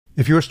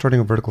If you are starting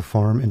a vertical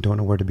farm and don't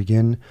know where to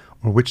begin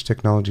or which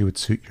technology would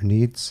suit your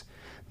needs,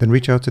 then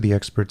reach out to the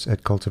experts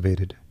at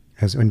Cultivated.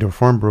 As indoor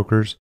farm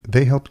brokers,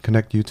 they help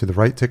connect you to the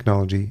right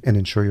technology and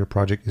ensure your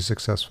project is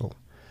successful.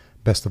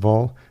 Best of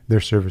all,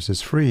 their service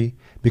is free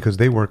because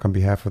they work on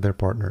behalf of their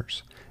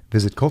partners.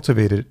 Visit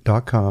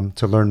cultivated.com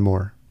to learn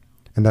more.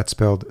 And that's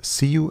spelled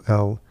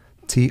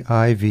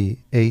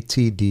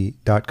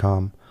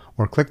cultivatd.com,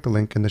 or click the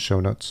link in the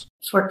show notes.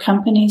 For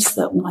companies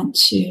that want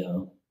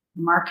to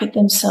market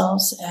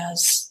themselves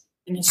as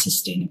in a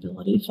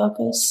sustainability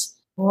focus,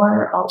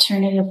 or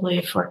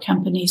alternatively for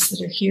companies that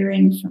are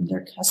hearing from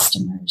their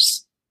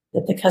customers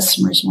that the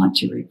customers want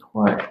to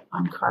report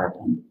on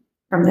carbon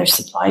from their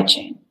supply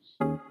chain.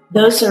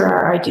 Those are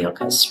our ideal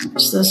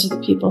customers. Those are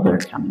the people who are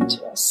coming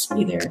to us.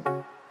 Either,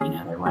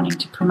 they're wanting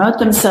to promote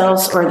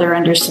themselves or they're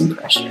under some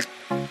pressure.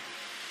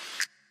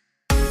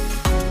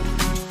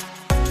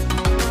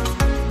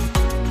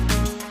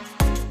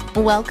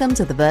 Welcome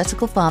to the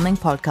Vertical Farming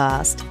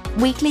Podcast,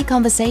 weekly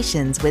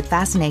conversations with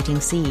fascinating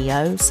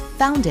CEOs,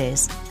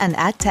 founders, and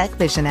ag-tech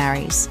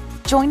visionaries.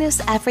 Join us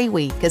every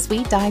week as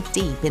we dive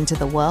deep into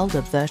the world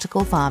of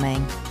vertical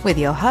farming with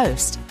your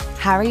host,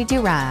 Harry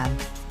Duran.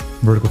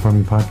 Vertical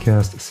Farming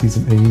Podcast,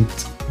 Season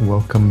 8.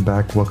 Welcome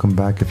back.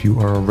 If you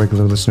are a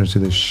regular listener to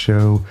this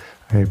show,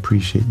 I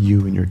appreciate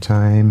you and your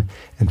time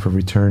and for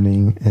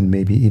returning and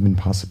maybe even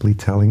possibly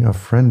telling a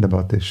friend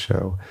about this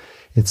show.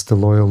 It's the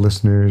loyal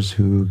listeners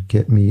who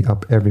get me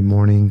up every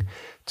morning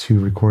to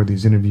record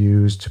these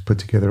interviews, to put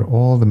together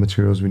all the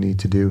materials we need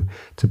to do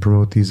to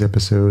promote these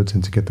episodes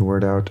and to get the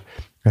word out,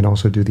 and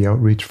also do the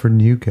outreach for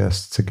new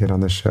guests to get on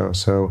the show.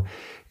 So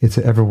it's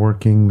an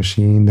ever-working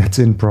machine that's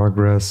in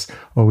progress,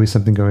 always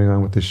something going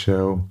on with the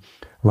show,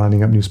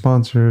 lining up new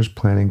sponsors,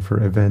 planning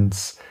for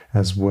events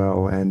as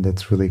well, and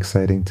it's really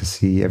exciting to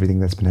see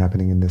everything that's been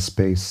happening in this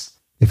space.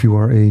 If you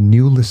are a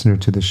new listener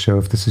to the show,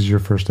 if this is your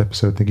first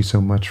episode, thank you so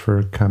much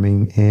for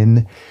coming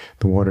in.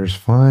 The water's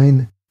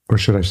fine, or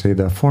should I say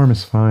the farm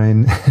is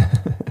fine.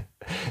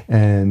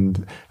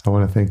 And I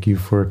want to thank you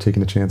for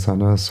taking a chance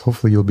on us.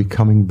 Hopefully you'll be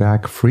coming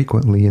back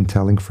frequently and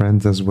telling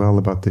friends as well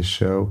about this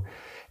show.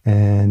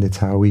 And it's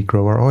how we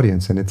grow our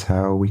audience, and it's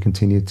how we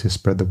continue to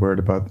spread the word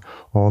about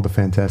all the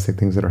fantastic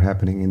things that are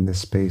happening in this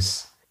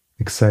space.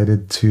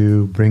 Excited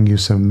to bring you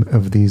some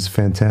of these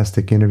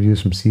fantastic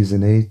interviews from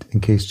Season 8. In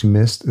case you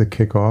missed the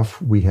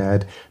kickoff, we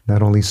had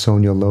not only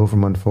Sonia Lowe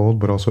from Unfold,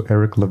 but also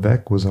Eric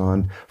Levesque was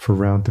on for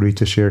round 3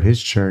 to share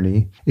his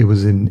journey. It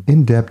was an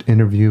in-depth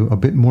interview, a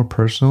bit more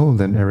personal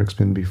than Eric's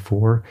been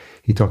before.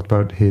 He talked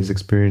about his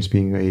experience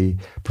being a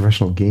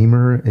professional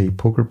gamer, a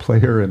poker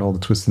player, and all the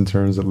twists and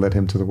turns that led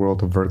him to the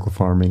world of vertical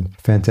farming.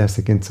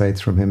 Fantastic insights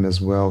from him as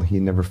well.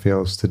 He never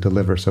fails to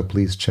deliver, so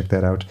please check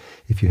that out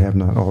if you have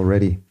not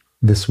already.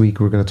 This week,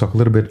 we're going to talk a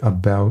little bit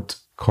about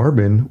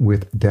carbon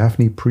with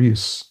Daphne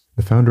Preuss,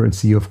 the founder and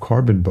CEO of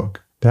CarbonBook.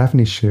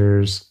 Daphne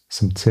shares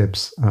some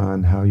tips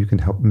on how you can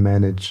help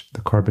manage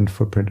the carbon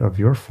footprint of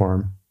your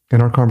farm.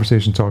 And our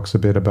conversation talks a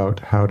bit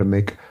about how to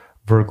make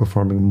vertical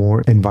farming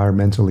more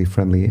environmentally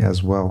friendly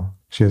as well.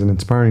 She has an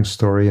inspiring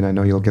story, and I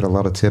know you'll get a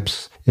lot of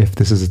tips if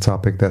this is a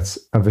topic that's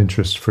of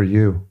interest for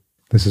you.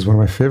 This is one of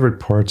my favorite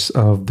parts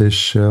of this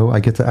show. I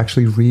get to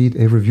actually read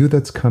a review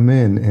that's come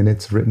in, and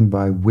it's written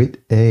by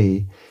Whit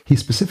A. He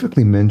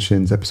specifically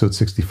mentions episode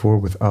 64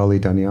 with Ali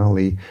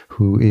Daniali,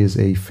 who is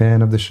a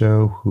fan of the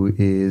show, who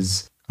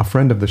is a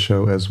friend of the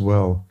show as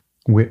well.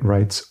 Whit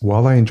writes,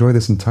 "While I enjoy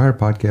this entire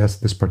podcast,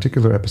 this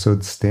particular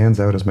episode stands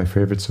out as my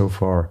favorite so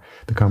far.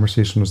 The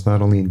conversation was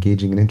not only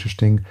engaging and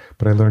interesting,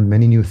 but I learned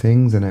many new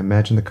things, and I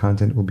imagine the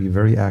content will be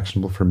very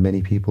actionable for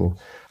many people.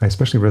 I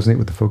especially resonate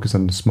with the focus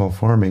on small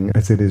farming,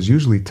 as it is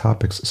usually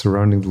topics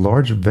surrounding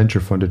large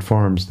venture-funded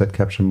farms that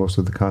capture most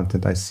of the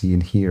content I see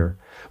and hear.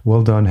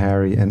 Well done,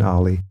 Harry and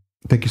Ali."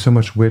 Thank you so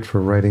much, Whit, for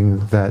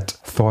writing that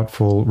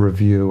thoughtful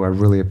review. I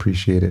really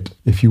appreciate it.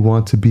 If you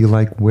want to be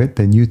like Whit,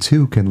 then you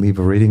too can leave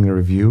a rating and a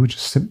review.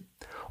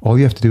 All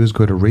you have to do is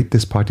go to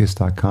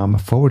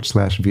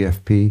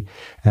ratethispodcast.com/VFP.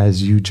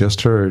 As you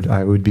just heard,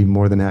 I would be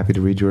more than happy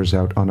to read yours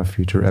out on a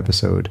future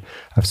episode.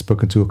 I've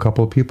spoken to a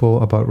couple of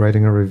people about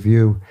writing a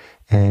review,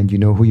 and you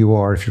know who you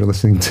are if you're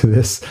listening to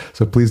this.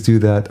 So please do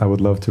that. I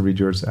would love to read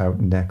yours out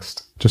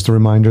next. Just a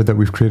reminder that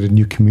we've created a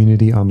new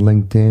community on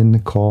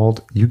LinkedIn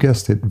called, you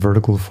guessed it,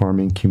 Vertical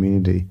Farming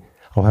Community.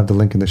 I'll have the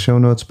link in the show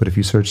notes, but if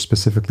you search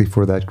specifically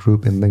for that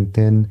group in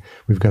LinkedIn,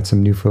 we've got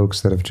some new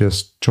folks that have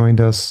just joined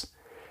us,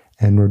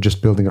 and we're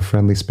just building a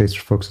friendly space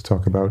for folks to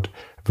talk about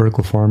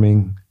vertical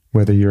farming,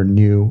 whether you're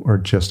new or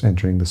just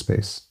entering the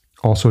space.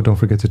 Also, don't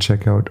forget to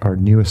check out our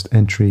newest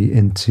entry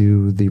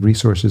into the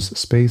resources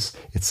space.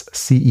 It's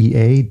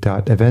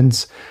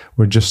CEA.events.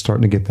 We're just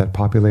starting to get that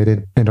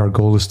populated, and our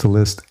goal is to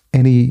list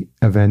any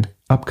event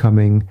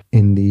upcoming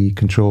in the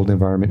controlled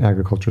environment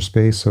agriculture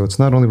space. So it's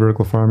not only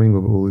vertical farming,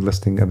 but we'll be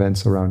listing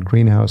events around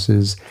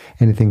greenhouses,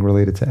 anything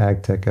related to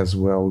ag tech as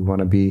well. We want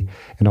to be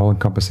an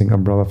all-encompassing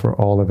umbrella for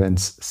all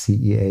events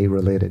CEA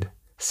related.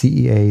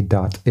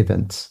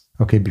 CEA.events.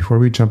 Okay, before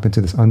we jump into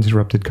this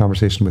uninterrupted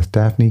conversation with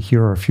Daphne,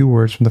 here are a few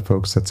words from the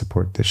folks that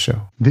support this show.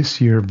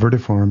 This year,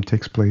 Vertifarm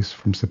takes place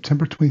from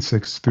September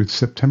 26th through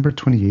September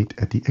 28th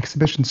at the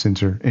Exhibition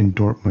Center in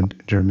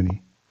Dortmund,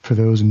 Germany. For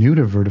those new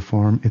to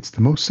Vertifarm, it's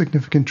the most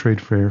significant trade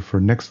fair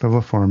for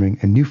next-level farming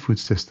and new food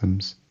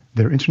systems.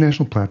 Their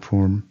international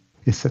platform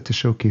is set to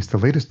showcase the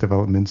latest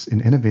developments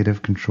in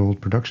innovative controlled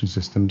production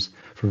systems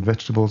for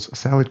vegetables,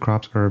 salad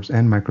crops, herbs,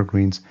 and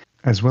microgreens,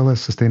 as well as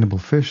sustainable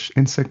fish,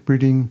 insect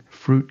breeding,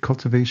 fruit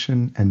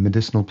cultivation, and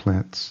medicinal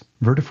plants.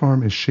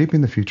 Vertifarm is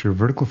shaping the future of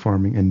vertical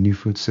farming and new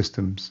food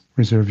systems.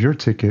 Reserve your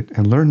ticket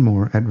and learn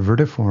more at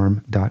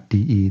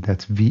vertifarm.de.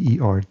 That's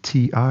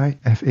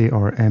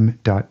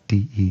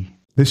vertifarm.de.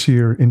 This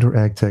year, Indoor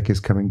Ag Tech is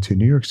coming to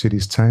New York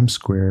City's Times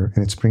Square,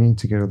 and it's bringing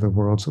together the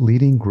world's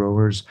leading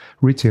growers,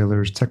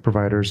 retailers, tech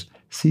providers,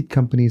 seed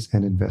companies,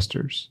 and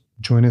investors.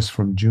 Join us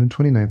from June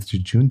 29th to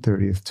June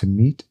 30th to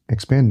meet,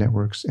 expand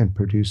networks, and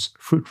produce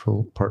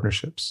fruitful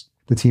partnerships.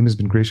 The team has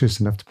been gracious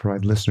enough to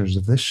provide listeners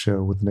of this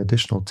show with an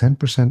additional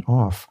 10%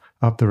 off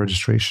of the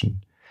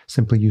registration.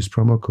 Simply use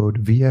promo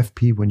code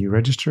VFP when you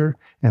register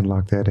and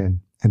lock that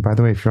in. And by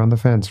the way, if you're on the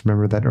fence,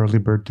 remember that early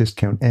bird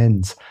discount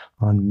ends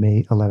on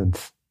May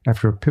 11th.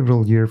 After a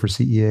pivotal year for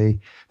CEA,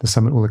 the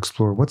summit will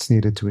explore what's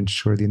needed to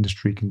ensure the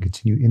industry can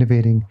continue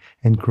innovating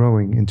and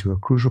growing into a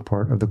crucial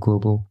part of the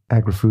global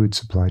agri-food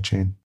supply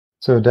chain.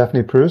 So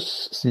Daphne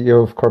Preuss,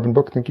 CEO of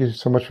CarbonBook, thank you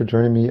so much for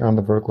joining me on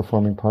the Vertical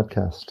Farming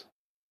Podcast.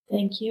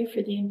 Thank you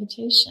for the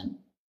invitation.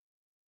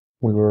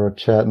 We were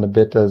chatting a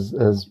bit, as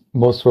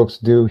most folks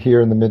do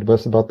here in the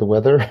Midwest, about the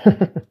weather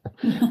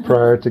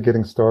prior to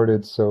getting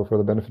started. So for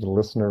the benefit of the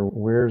listener,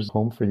 where's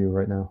home for you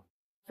right now?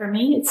 For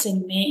me, it's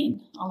in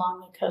Maine,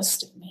 along the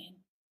coast of Maine.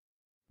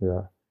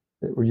 Yeah.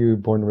 Were you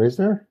born and raised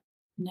there?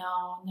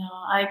 No.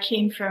 I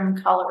came from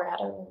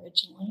Colorado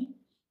originally,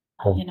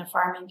 in a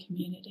farming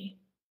community.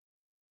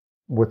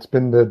 What's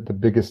been the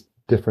biggest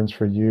difference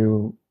for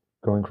you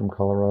going from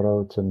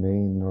Colorado to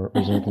Maine, or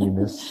is there anything you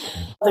miss?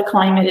 The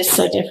climate is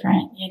so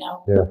different,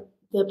 Yeah.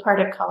 The part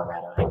of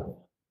Colorado I grew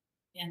up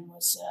in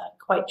was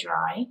quite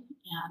dry,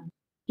 and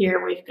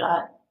here we've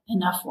got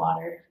enough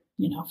water,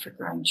 for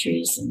growing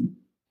trees and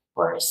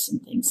forests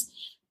and things.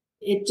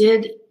 It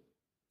did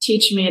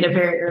teach me at a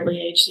very early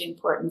age the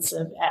importance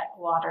of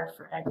water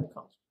for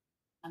agriculture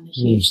and the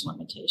huge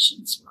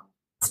limitations we're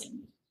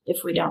facing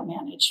if we don't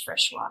manage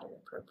fresh water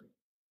appropriately.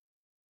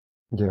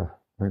 Yeah,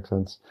 makes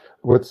sense.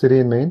 What city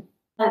in Maine?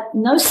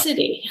 No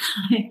city.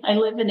 I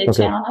live in a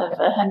town of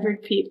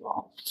 100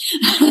 people.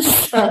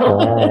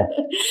 So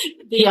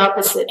the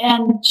opposite.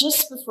 And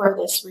just before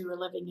this, we were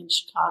living in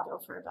Chicago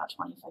for about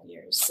 25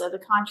 years. So the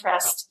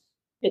contrast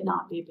could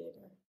not be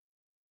bigger.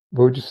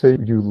 What would you say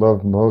you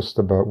love most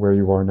about where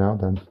you are now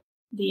then?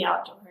 The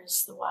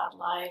outdoors, the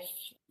wildlife.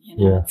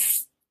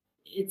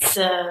 It's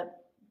a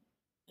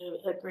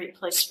great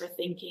place for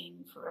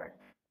thinking, for,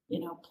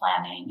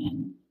 planning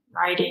and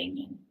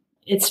writing, and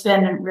it's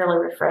been really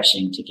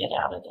refreshing to get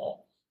out of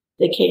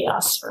the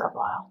chaos for a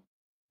while.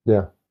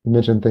 Yeah. You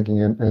mentioned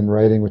thinking and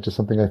writing, which is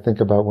something I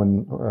think about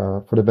when,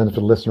 for the benefit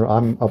of the listener,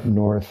 I'm up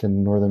north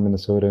in northern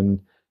Minnesota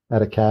and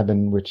at a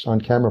cabin, which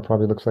on camera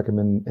probably looks like I'm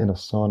in a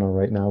sauna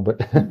right now, but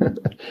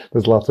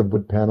there's lots of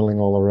wood paneling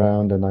all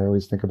around. And I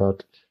always think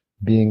about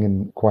being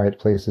in quiet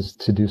places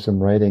to do some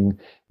writing.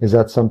 Is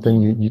that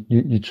something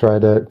you try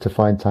to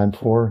find time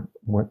for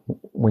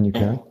when you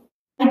can?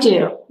 I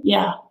do.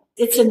 Yeah.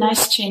 It's a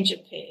nice change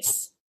of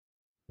pace.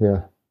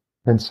 Yeah.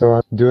 And so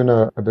I'm doing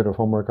a bit of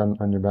homework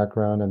on your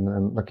background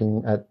and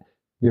looking at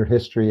your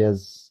history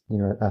as,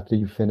 after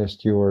you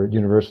finished your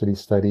university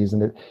studies.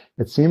 And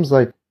it seems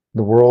like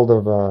the world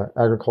of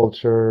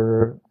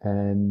agriculture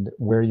and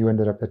where you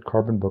ended up at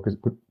CarbonBook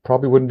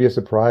probably wouldn't be a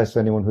surprise to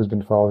anyone who's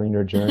been following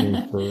your journey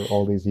for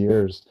all these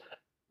years.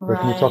 But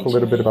can you talk a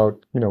little bit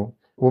about,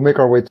 we'll make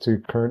our way to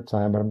current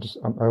time, but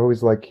I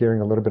always like hearing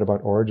a little bit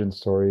about origin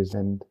stories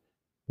and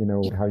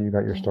how you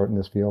got your start in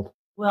this field.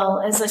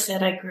 Well, as I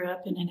said, I grew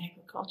up in an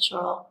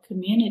agricultural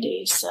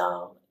community,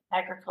 so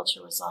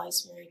agriculture was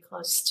always very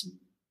close to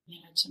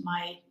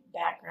my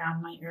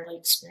background, my early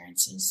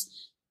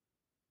experiences.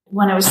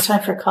 When it was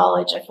time for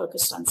college, I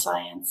focused on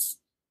science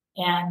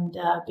and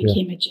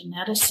became a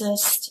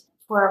geneticist.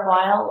 For a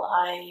while,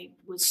 I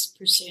was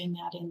pursuing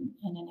that in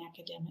an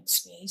academic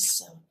space.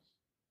 So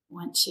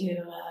went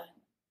to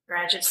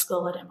graduate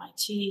school at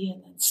MIT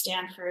and then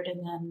Stanford,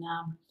 and then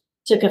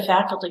took a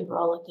faculty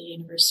role at the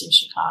University of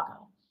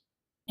Chicago.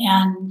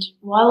 And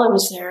while I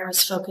was there, I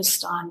was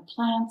focused on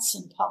plants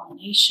and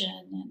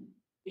pollination and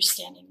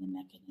understanding the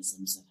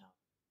mechanisms of health.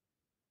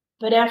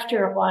 But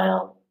after a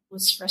while,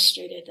 was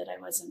frustrated that I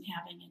wasn't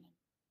having an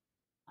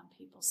impact on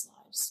people's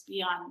lives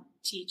beyond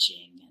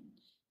teaching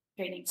and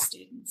training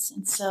students.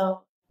 And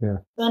so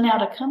spun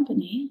out a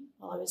company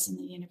while I was in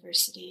the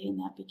university, and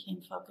that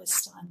became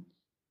focused on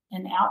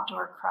an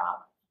outdoor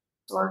crop,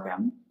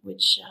 sorghum,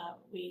 which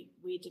we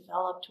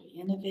developed, we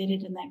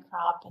innovated in that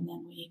crop, and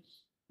then we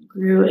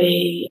grew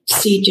a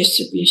seed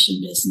distribution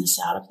business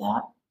out of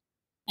that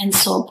and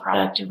sold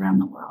product around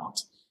the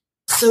world.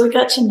 So we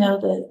got to know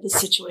the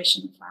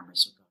situation that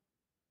farmers were going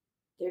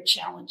their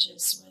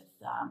challenges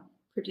with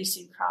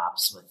producing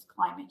crops, with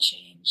climate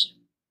change,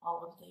 and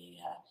all of the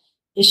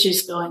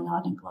issues going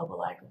on in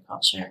global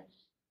agriculture.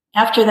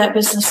 After that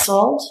business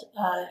sold,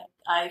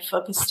 I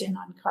focused in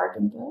on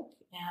CarbonBook,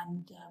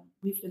 and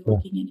we've been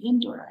looking at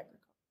indoor agriculture.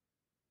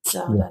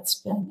 So that's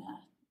been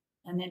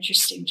an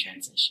interesting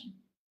transition.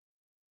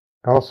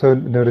 I also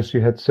noticed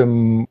you had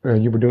you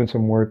were doing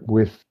some work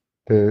with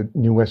the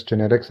New West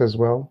genetics as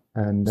well,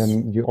 and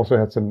then you also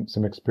had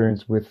some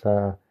experience with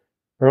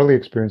early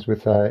experience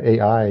with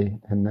AI,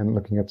 and then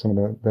looking at some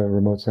of the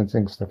remote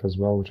sensing stuff as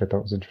well, which I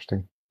thought was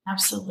interesting.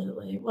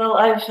 Absolutely. Well,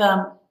 I've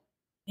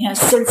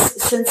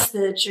since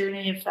the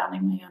journey of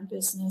founding my own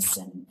business,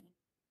 and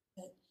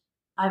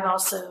I've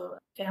also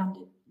found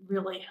it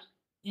really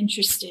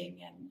interesting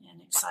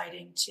and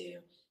exciting to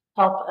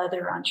help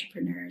other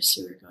entrepreneurs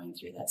who are going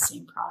through that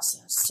same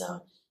process.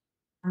 So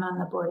I'm on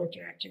the board of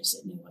directors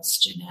at New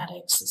West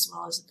Genetics, as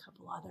well as a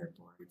couple other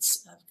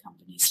boards of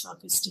companies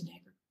focused in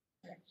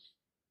agriculture.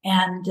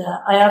 And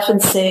I often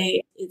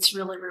say it's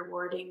really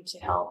rewarding to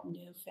help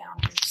new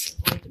founders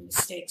avoid the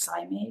mistakes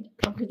I made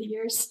over the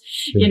years.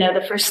 You know,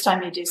 the first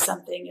time you do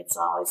something, it's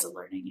always a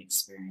learning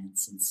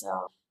experience. And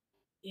so,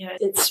 you know,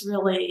 it's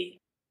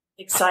really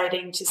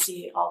exciting to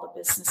see all the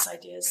business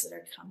ideas that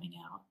are coming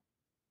out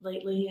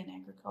lately in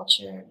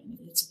agriculture. I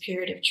mean, it's a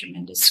period of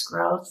tremendous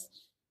growth.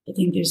 I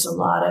think there's a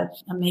lot of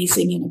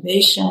amazing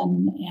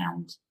innovation,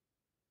 and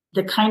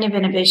the kind of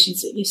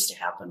innovations that used to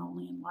happen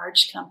only in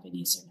large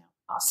companies are now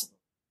possible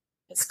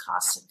as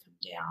costs have come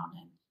down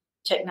and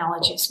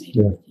technology has made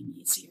everything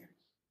easier.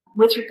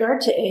 With regard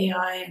to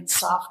AI and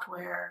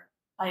software,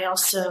 I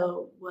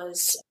also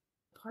was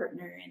a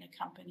partner in a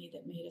company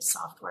that made a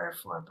software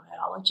for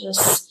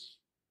biologists.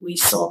 We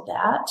sold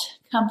that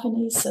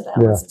company, so that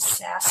was a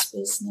SaaS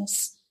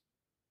business.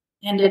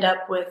 Ended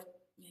up with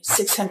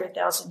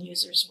 600,000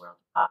 users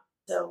worldwide.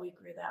 So we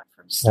grew that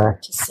from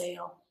start to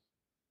sale.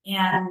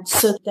 And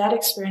so that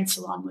experience,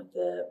 along with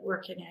the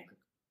work in agriculture,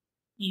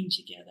 came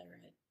together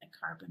at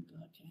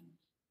CarbonBook. And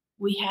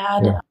we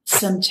had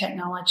some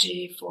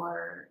technology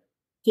for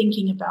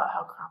thinking about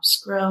how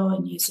crops grow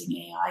and using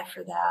AI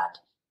for that.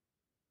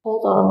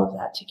 Pulled all of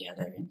that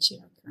together into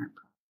our current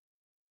product.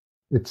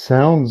 It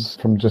sounds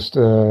from just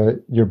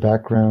your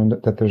background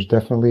that there's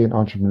definitely an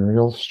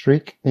entrepreneurial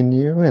streak in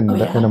you, and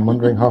and I'm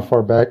wondering how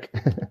far back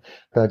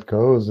that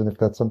goes, and if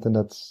that's something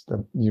that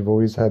you've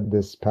always had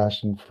this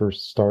passion for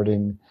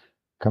starting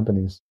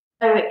companies.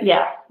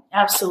 Yeah,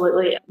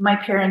 absolutely. My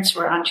parents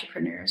were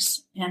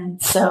entrepreneurs,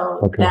 and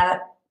so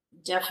that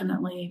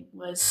definitely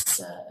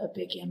was a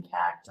big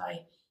impact.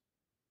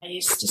 I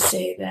used to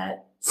say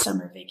that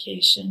summer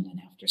vacation and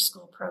after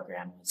school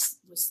program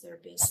was their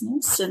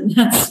business, and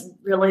that's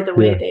really the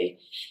way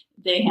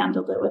they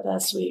handled it with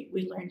us.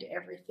 We learned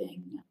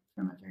everything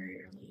from a very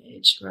early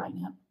age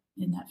growing up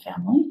in that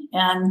family,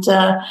 and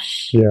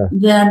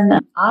then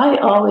I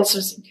always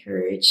was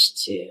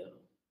encouraged to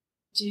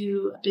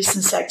do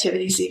business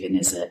activities even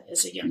as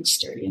a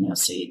youngster. You know,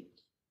 so you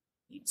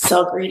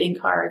sell greeting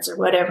cards or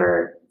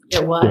whatever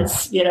it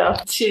was, you know,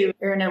 to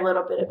earn a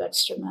little bit of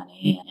extra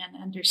money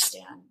and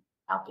understand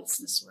how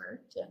business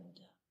worked. And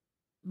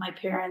my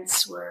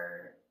parents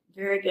were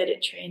very good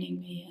at training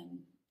me, and,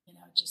 you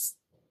know, just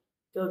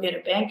go get a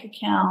bank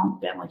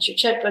account, balance your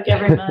checkbook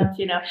every month,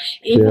 you know,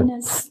 even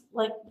as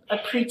like a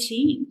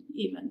preteen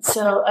even.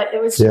 So it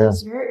was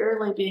very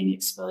early being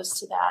exposed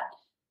to that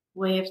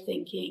way of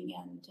thinking.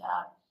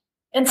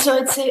 And so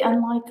I'd say,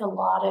 unlike a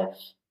lot of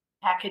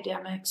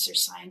academics or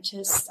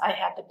scientists, I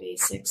had the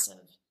basics of,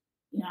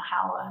 you know,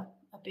 how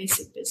a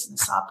basic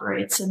business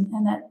operates. And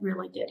that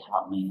really did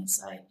help me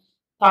as I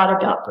thought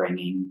about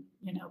bringing,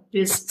 you know,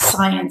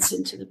 science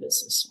into the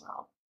business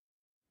world.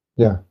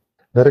 Yeah,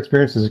 that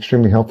experience is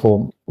extremely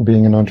helpful,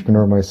 being an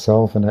entrepreneur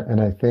myself.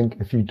 And I think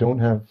if you don't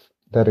have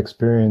that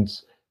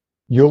experience,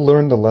 you'll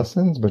learn the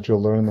lessons, but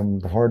you'll learn them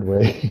the hard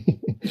way.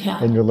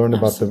 And you'll learn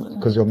about them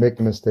because you'll make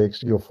the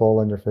mistakes, you'll fall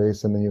on your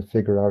face, and then you'll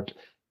figure out,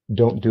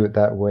 don't do it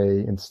that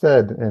way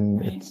instead.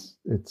 And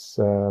it's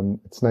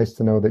nice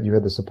to know that you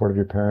had the support of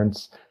your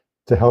parents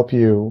to help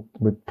you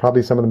with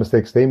probably some of the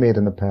mistakes they made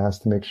in the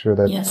past, to make sure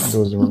that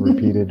those weren't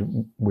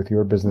repeated with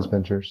your business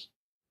ventures.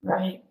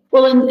 Right.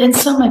 Well, and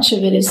so much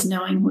of it is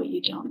knowing what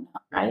you don't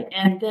know, right?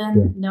 And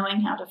then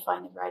knowing how to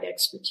find the right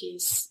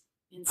expertise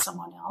in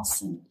someone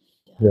else, and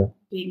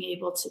being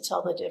able to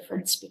tell the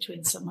difference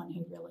between someone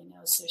who really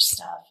knows their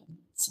stuff and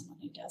someone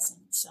who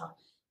doesn't. So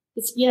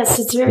it's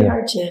very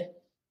hard to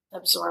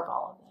absorb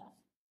all of that.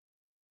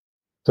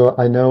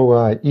 So I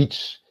know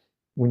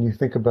when you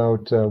think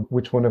about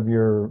which one of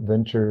your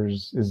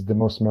ventures is the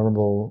most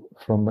memorable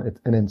from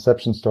an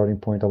inception starting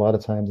point, a lot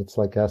of times it's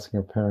like asking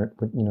a parent,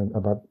 you know,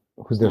 about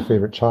who's their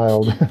favorite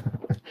child.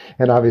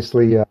 And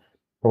obviously a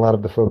lot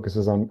of the focus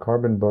is on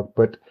CarbonBook.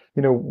 But,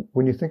 you know,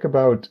 when you think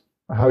about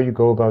how you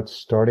go about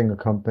starting a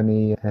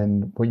company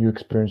and what you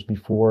experienced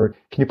before,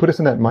 can you put us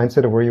in that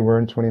mindset of where you were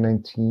in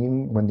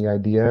 2019 when the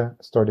idea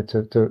started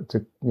to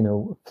you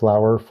know,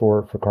 flower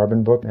for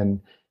CarbonBook, and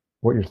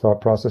what your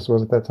thought process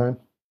was at that time?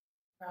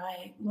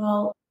 Right.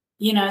 Well,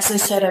 As I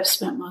said, I've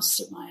spent most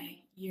of my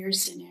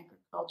years in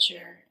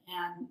agriculture,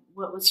 and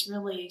what was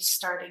really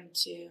starting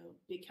to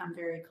become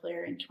very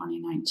clear in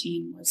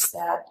 2019 was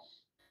that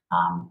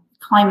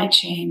climate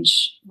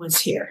change was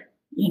here.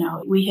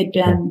 We had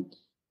been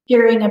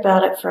hearing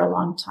about it for a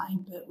long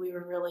time, but we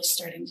were really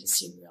starting to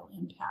see real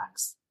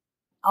impacts.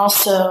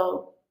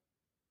 Also,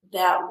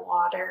 that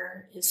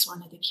water is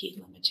one of the key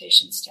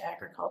limitations to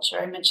agriculture.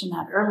 I mentioned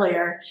that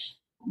earlier,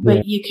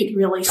 but you could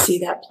really see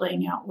that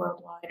playing out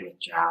worldwide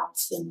with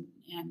droughts and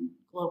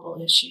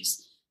global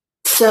issues.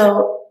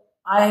 So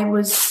I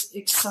was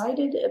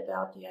excited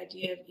about the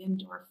idea of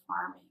indoor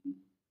farming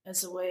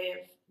as a way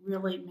of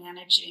really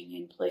managing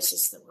in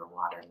places that were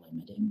water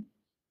limiting.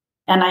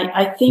 And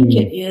I think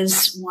it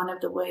is one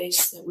of the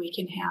ways that we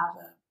can have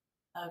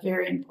a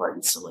very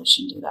important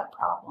solution to that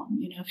problem.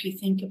 If you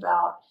think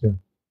about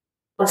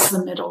does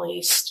the Middle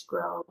East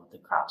grow the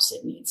crops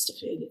it needs to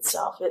feed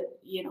itself,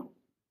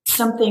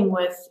 something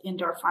with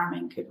indoor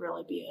farming could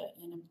really be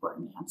an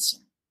important answer.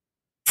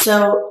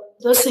 So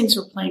those things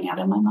were playing out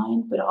in my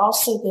mind, but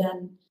also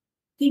then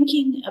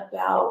thinking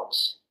about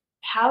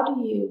how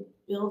do you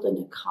build an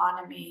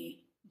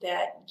economy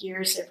that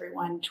gears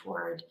everyone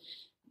toward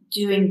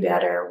doing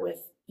better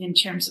in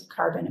terms of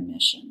carbon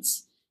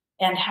emissions,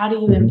 and how do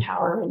you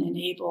empower and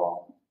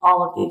enable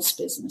all of these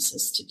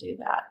businesses to do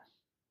that?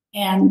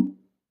 And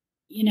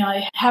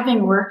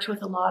having worked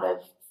with a lot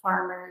of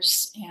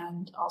farmers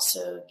and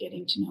also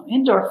getting to know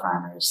indoor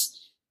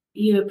farmers,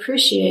 you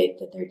appreciate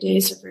that their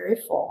days are very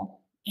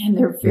full and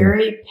they're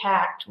very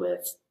packed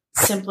with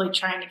simply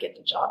trying to get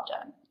the job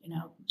done.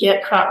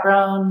 Get crop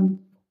grown,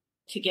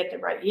 to get the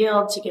right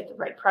yield, to get the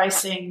right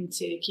pricing,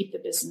 to keep the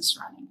business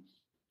running.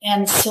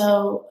 And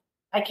so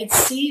I could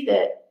see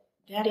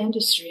that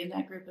industry and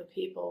that group of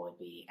people would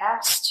be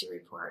asked to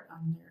report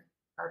on their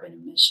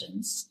carbon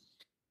emissions,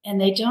 and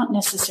they don't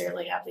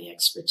necessarily have the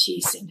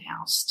expertise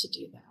in-house to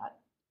do that.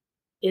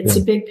 It's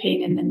a big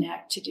pain in the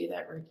neck to do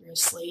that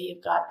rigorously.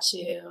 You've got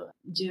to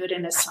do it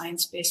in a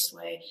science-based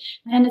way.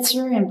 And it's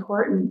very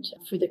important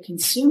for the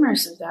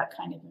consumers of that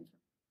kind of information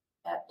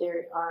that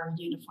there are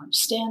uniform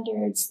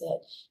standards,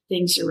 that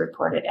things are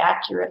reported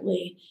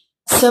accurately.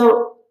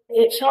 So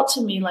it felt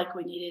to me like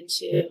we needed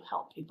to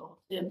help people,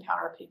 to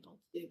empower people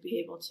to be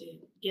able to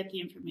get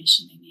the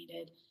information they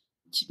needed,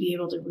 to be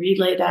able to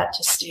relay that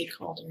to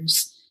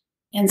stakeholders.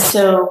 And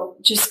so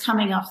just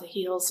coming off the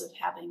heels of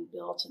having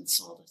built and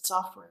sold a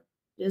software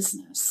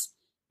business,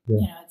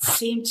 it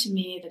seemed to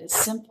me that a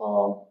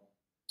simple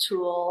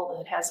tool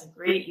that has a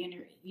great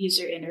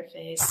user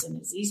interface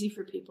and is easy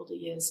for people to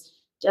use,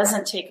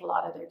 doesn't take a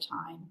lot of their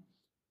time,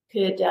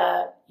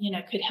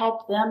 could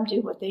help them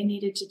do what they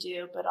needed to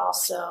do, but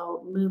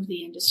also move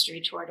the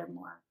industry toward a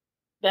more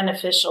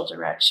beneficial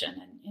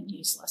direction and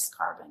use less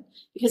carbon.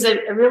 Because I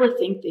really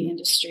think the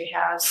industry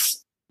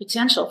has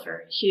potential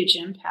for huge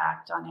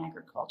impact on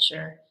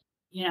agriculture.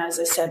 As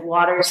I said,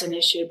 water is an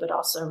issue, but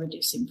also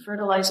reducing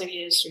fertilizer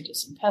use,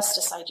 reducing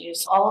pesticide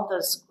use, all of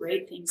those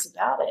great things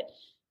about it.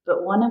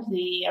 But one of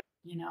the,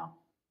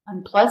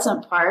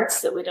 unpleasant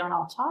parts that we don't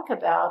all talk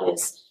about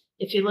is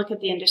if you look at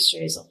the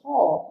industry as a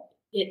whole,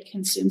 it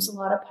consumes a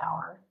lot of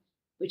power,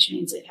 which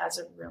means it has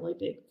a really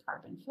big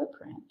carbon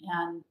footprint.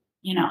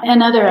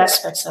 And other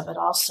aspects of it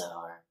also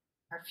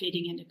are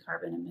feeding into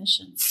carbon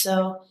emissions.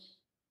 So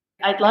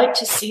I'd like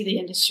to see the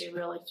industry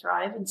really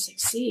thrive and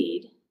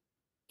succeed.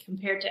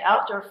 Compared to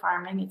outdoor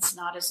farming, it's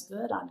not as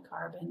good on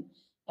carbon,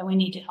 and we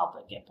need to help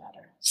it get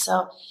better.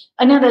 So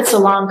I know that's a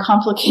long,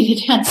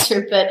 complicated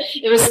answer, but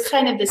it was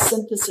kind of the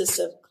synthesis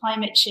of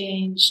climate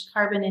change,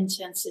 carbon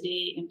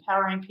intensity,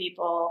 empowering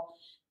people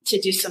to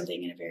do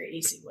something in a very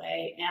easy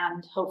way,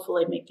 and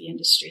hopefully make the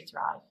industry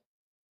thrive.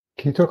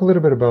 Can you talk a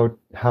little bit about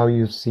how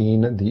you've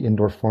seen the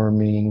indoor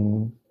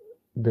farming,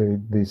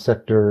 the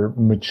sector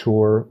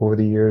mature over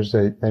the years?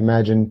 I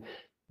imagine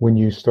when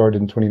you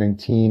started in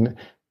 2019,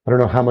 I don't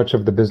know how much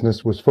of the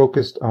business was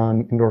focused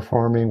on indoor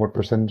farming, what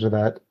percentage of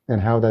that, and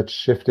how that's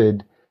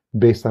shifted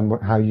based on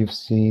how you've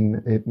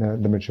seen it,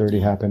 the maturity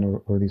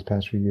happen over these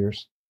past few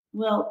years.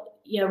 Well,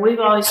 we've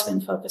always been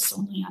focused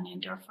only on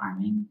indoor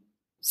farming.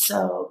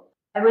 So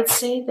I would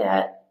say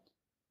that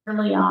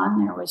early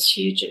on there was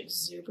huge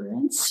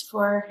exuberance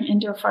for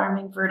indoor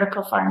farming,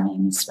 vertical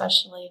farming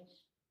especially,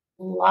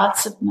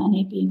 lots of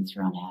money being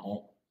thrown at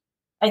it.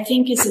 I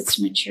think as it's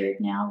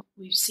matured now,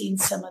 we've seen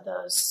some of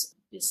those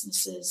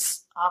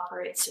businesses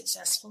operate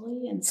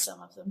successfully and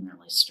some of them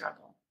really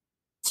struggle.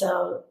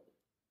 So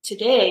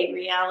today,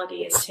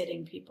 reality is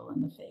hitting people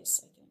in the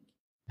face, I think.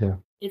 Yeah.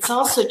 It's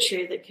also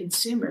true that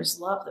consumers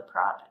love the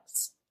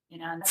products,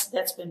 and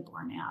that's been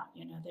borne out.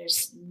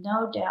 There's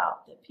no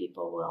doubt that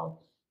people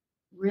will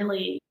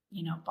really,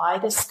 buy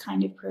this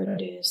kind of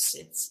produce.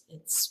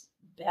 It's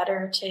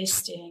better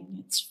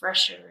tasting, it's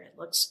fresher, it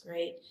looks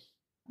great.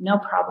 No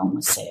problem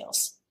with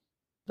sales.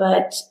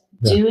 But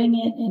doing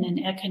it in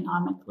an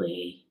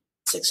economically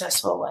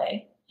successful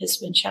way has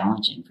been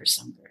challenging for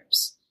some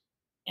groups.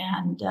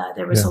 And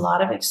there was a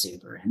lot of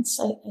exuberance.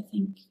 I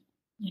think,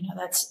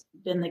 that's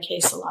been the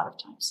case a lot of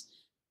times.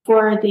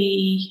 For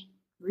the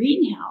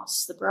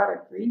greenhouse, the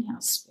broader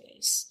greenhouse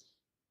space,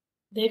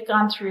 they've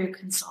gone through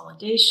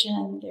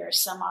consolidation. There are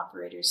some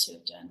operators who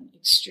have done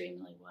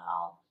extremely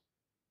well.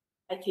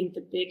 I think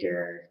the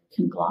bigger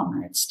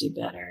conglomerates do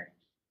better.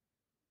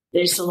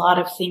 There's a lot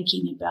of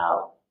thinking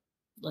about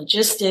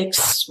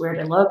logistics, where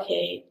to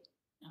locate,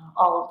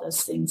 all of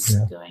those things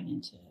going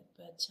into it.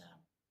 But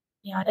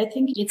I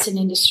think it's an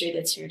industry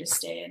that's here to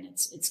stay, and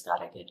it's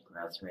got a good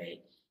growth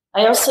rate.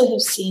 I also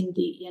have seen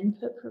the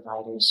input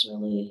providers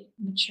really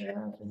mature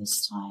over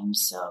this time.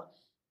 So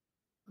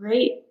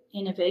great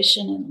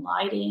innovation in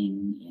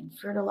lighting, in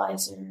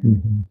fertilizer,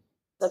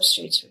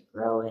 substrates for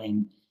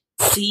growing,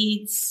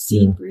 seeds,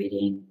 seed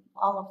breeding.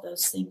 All of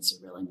those things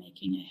are really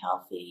making a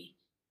healthy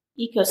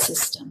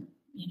ecosystem,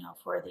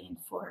 for the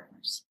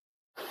informers.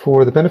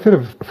 For the benefit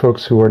of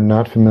folks who are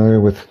not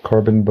familiar with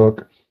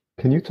CarbonBook,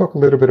 can you talk a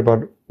little bit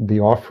about the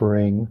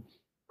offering?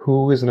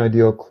 Who is an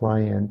ideal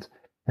client?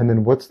 And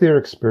then what's their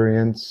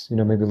experience?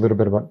 Maybe a little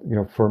bit about,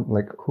 for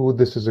like who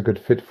this is a good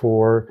fit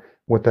for,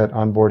 what that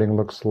onboarding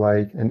looks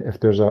like, and if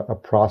there's a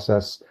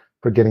process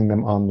for getting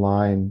them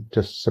online,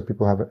 just so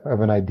people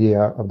have an idea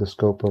of the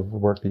scope of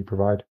work that you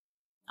provide.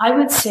 I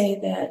would say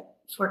that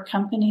for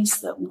companies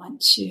that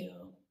want to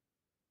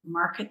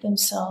market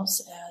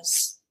themselves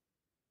as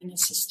in a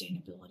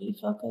sustainability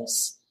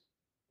focus,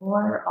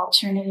 or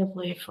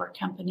alternatively for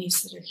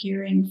companies that are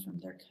hearing from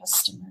their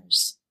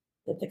customers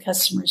that the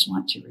customers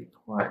want to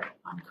report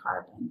on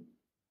carbon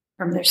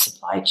from their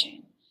supply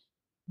chain.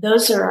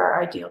 Those are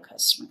our ideal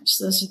customers.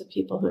 Those are the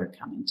people who are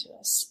coming to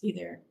us.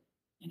 Either,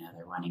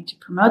 they're wanting to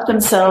promote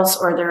themselves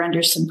or they're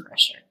under some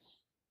pressure.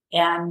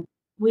 And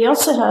we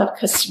also have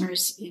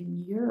customers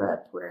in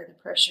Europe where the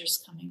pressure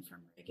is coming from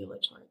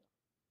regulatory.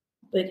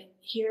 But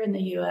here in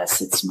the US,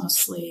 it's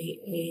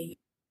mostly a,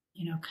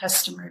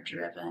 customer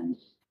driven.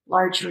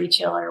 Large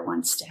retailer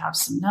wants to have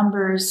some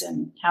numbers,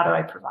 and how do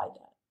I provide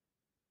that?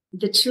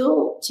 The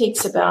tool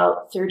takes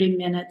about 30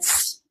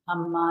 minutes a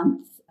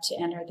month to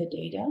enter the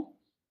data.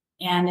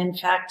 And in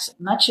fact,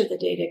 much of the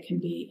data can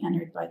be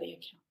entered by the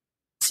account.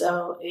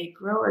 So a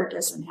grower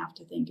doesn't have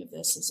to think of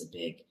this as a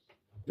big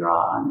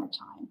draw on their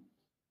time.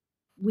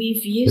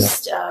 We've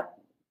used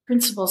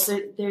principles.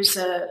 There's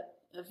a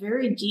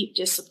very deep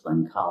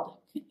discipline called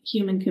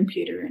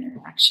human-computer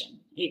interaction,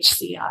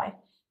 HCI.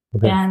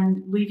 Okay.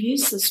 And we've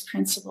used those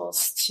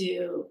principles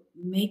to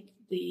make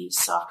the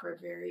software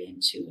very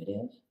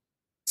intuitive.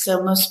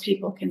 So most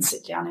people can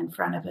sit down in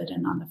front of it,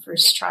 and on the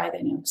first try,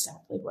 they know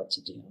exactly what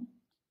to do.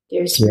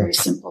 There's very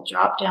simple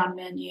drop-down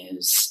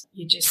menus.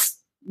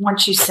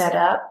 Once you set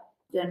up,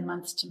 then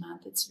month to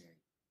month, it's very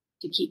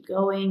to keep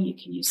going. You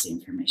can use the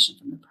information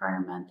from the prior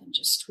month and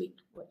just tweak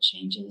what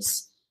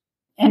changes.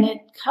 And it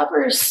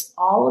covers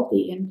all of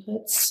the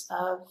inputs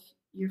of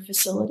your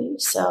facility.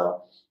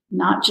 So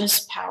not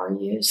just power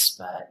use,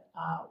 but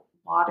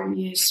water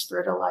use,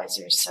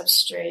 fertilizer,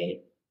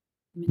 substrate,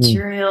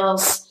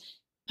 materials.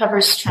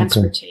 Covers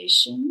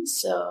transportation. Okay.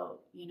 So,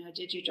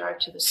 did you drive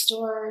to the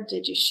store?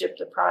 Did you ship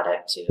the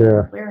product to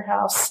a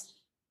warehouse?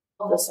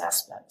 All those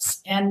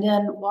aspects. And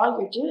then while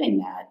you're doing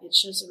that, it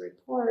shows a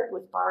report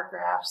with bar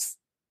graphs.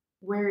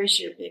 Where is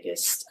your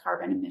biggest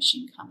carbon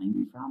emission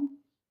coming from?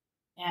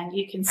 And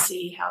you can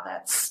see how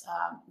that's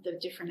the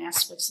different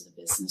aspects of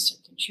the business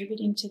are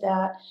contributing to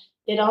that.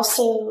 It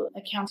also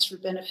accounts for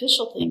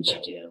beneficial things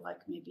you do, like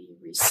maybe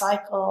you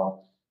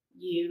recycle,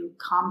 you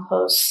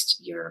compost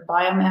your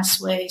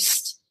biomass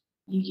waste,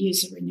 you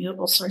use a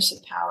renewable source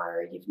of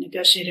power, you've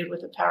negotiated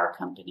with a power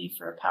company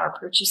for a power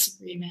purchase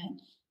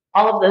agreement.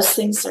 All of those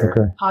things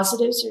are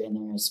positives are in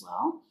there as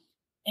well.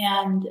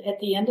 And at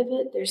the end of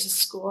it, there's a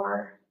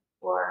score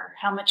for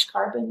how much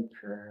carbon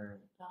per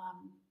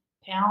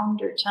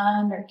pound or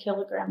ton or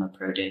kilogram of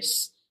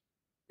produce.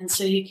 And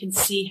so you can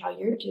see how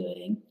you're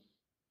doing.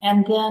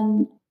 And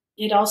then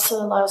it also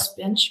allows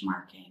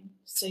benchmarking.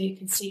 So you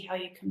can see how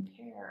you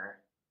compare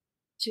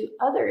to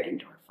other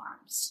indoor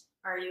farms.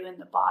 Are you in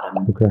the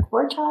bottom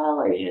quartile?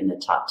 Are you in the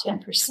top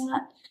 10%?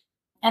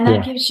 And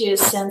that gives you a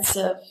sense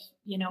of,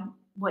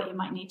 what you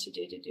might need to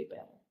do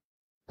better.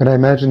 And I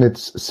imagine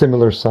it's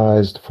similar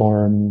sized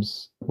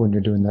farms when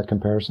you're doing that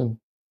comparison?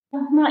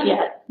 Not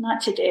yet.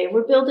 Not today.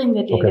 We're building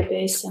the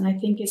database. And I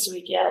think as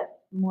we get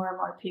more and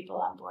more people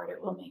on board,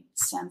 it will make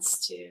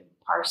sense to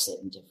parse it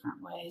in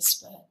different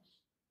ways. But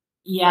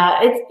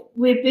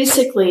we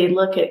basically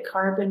look at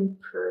carbon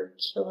per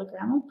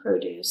kilogram of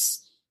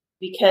produce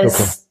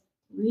because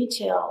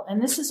retail,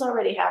 and this is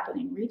already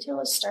happening, retail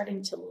is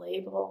starting to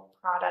label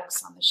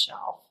products on the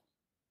shelf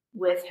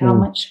with how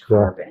much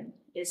carbon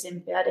is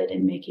embedded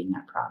in making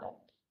that product.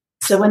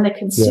 So when the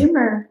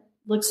consumer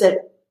looks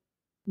at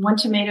one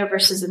tomato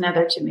versus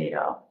another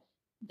tomato,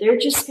 they're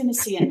just going to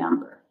see a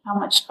number, how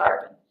much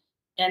carbon.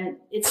 And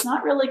it's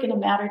not really going to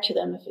matter to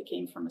them if it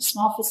came from a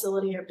small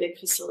facility or a big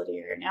facility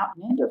or an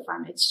indoor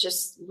farm. It's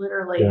just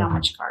literally how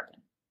much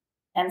carbon.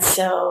 And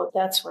so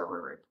that's where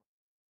we're reporting.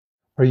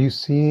 Are you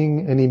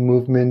seeing any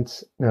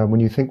movement when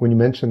you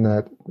mention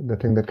that? The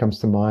thing that comes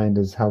to mind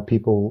is how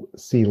people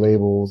see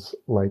labels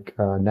like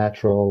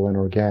natural and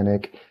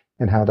organic,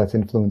 and how that's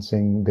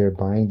influencing their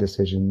buying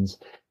decisions.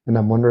 And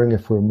I'm wondering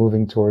if we're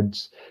moving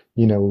towards,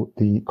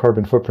 the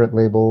carbon footprint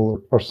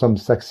label or some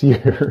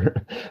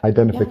sexier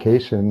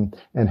identification,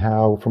 and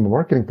how, from a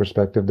marketing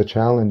perspective, the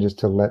challenge is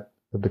to let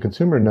the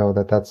consumer know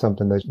that that's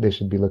something that they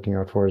should be looking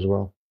out for as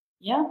well.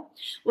 Yeah.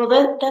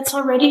 Well, that's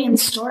already in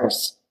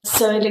stores.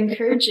 So I'd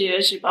encourage you,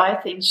 as you buy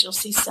things, you'll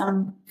see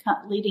some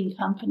leading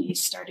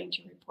companies starting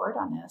to report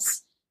on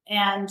this.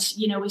 And,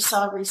 we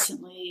saw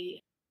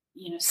recently,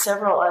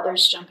 several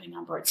others jumping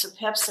on board. So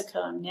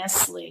PepsiCo,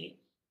 Nestle,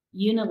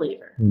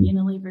 Unilever.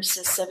 Unilever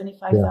says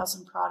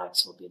 75,000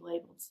 products will be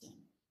labeled soon.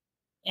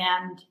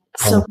 And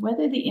so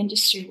whether the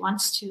industry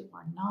wants to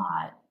or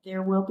not,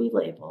 there will be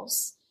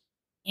labels.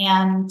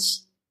 And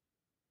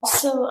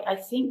also, I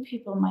think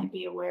people might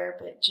be aware,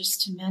 but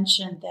just to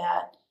mention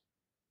that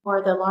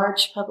for the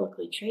large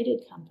publicly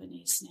traded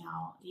companies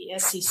now, the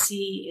SEC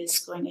is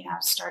going to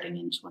have, starting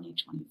in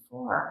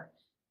 2024,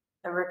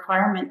 a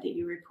requirement that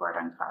you report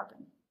on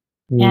carbon.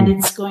 And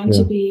it's going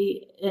to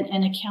be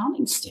an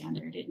accounting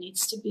standard. It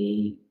needs to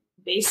be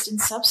based in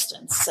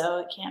substance. So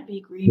it can't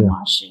be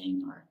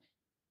greenwashing or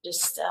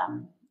just,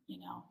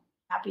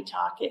 happy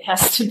talk. It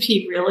has to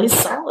be really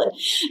solid.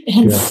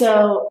 And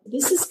so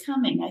this is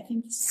coming. I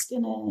think this is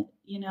going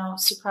to,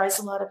 surprise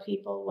a lot of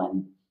people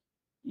when,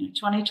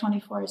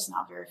 2024 is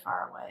not very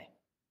far away.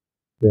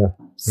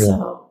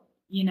 So,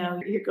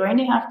 you're going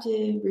to have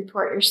to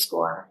report your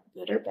score,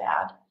 good or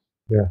bad.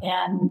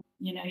 And,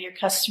 your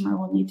customer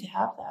will need to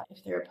have that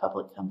if they're a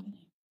public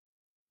company.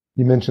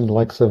 You mentioned the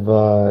likes of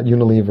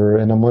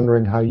Unilever, and I'm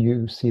wondering how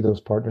you see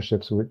those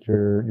partnerships with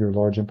your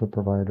large input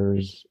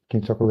providers.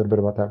 Can you talk a little bit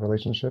about that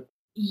relationship?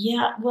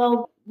 Yeah,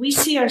 well, we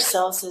see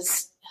ourselves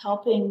as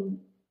helping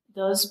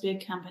those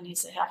big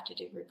companies that have to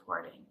do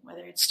reporting,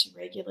 whether it's to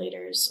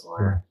regulators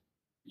or,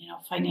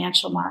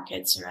 financial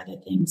markets or other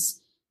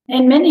things.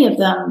 And many of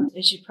them,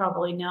 as you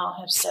probably know,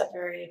 have set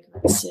very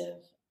aggressive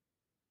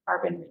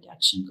carbon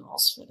reduction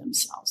goals for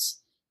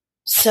themselves.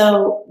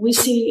 So we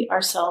see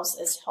ourselves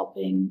as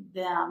helping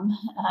them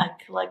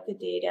collect the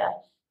data,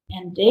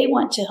 and they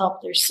want to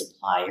help their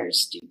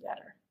suppliers do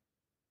better.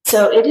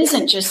 So it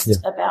isn't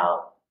just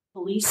about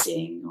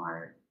policing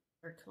or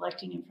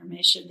collecting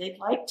information. They'd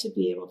like to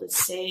be able to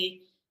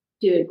say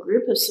to a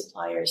group of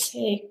suppliers,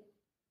 hey,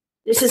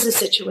 this is a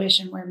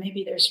situation where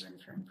maybe there's room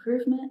for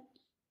improvement,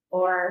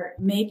 or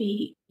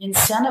maybe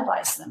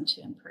incentivize them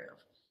to improve.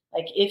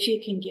 Like, if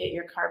you can get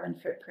your carbon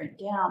footprint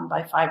down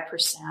by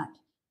 5%,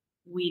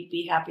 we'd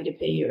be happy to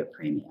pay you a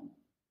premium.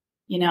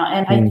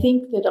 And I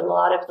think that a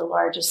lot of the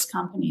largest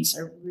companies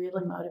are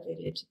really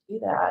motivated to do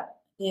that.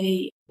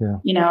 They,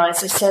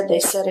 as I said, they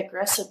set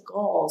aggressive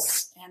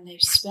goals, and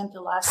they've spent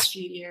the last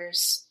few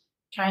years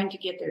trying to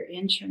get their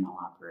internal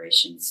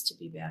operations to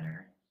be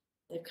better.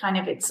 They've kind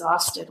of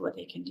exhausted what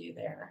they can do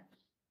there.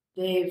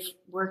 They've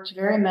worked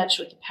very much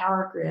with the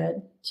power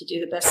grid to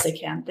do the best they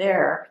can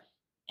there.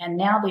 And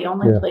now the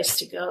only place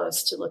to go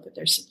is to look at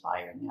their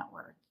supplier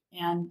network.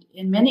 And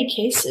in many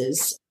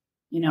cases,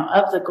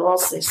 of the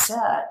goals they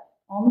set,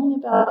 only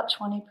about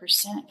 20%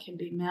 can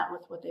be met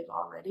with what they've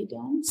already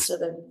done. So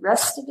the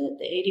rest of it,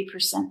 the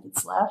 80%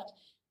 that's left,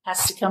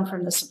 has to come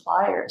from the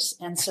suppliers.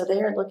 And so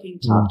they are looking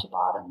top to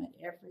bottom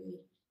at every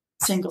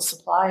single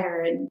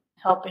supplier and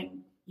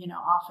helping,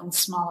 often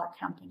smaller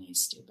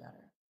companies do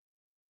better.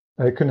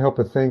 I couldn't help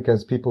but think,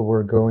 as people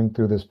were going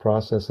through this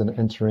process and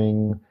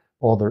entering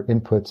all their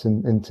inputs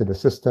into the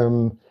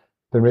system,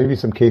 there may be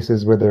some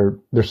cases where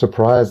they're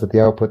surprised at the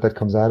output that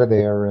comes out of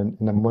there. And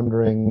I'm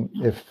wondering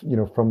if,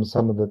 from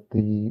some of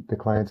the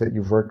clients that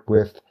you've worked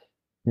with,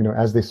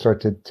 as they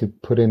start to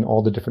put in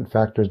all the different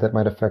factors that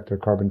might affect their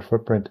carbon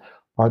footprint,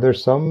 are there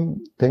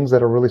some things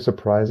that are really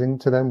surprising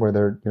to them where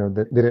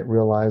they didn't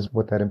realize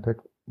what that impact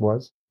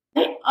was?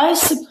 I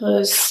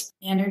suppose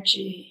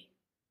energy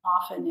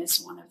often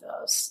is one of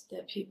those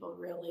that people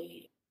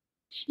really,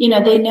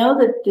 they know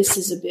that this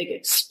is a big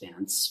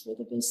expense for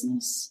the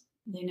business.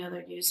 They know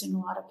they're using a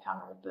lot of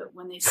power, but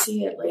when they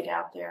see it laid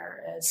out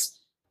there as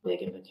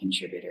big of a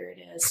contributor it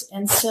is.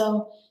 And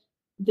so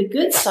the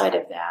good side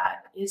of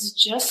that is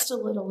just a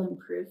little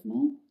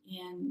improvement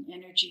in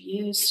energy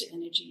use,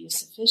 energy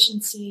use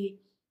efficiency.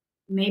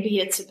 Maybe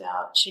it's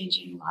about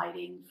changing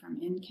lighting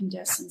from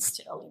incandescents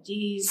to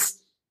LEDs,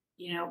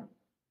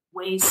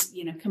 ways,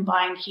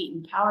 combined heat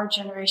and power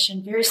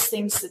generation, various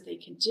things that they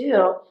can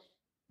do.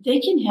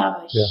 They can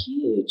have a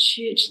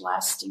huge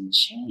lasting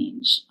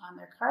change on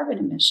their carbon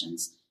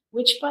emissions,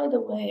 which, by the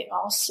way,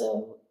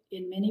 also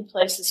in many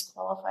places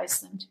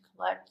qualifies them to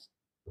collect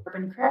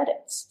carbon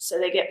credits. So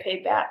they get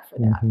paid back for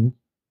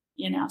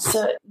that.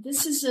 So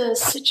this is a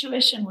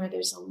situation where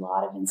there's a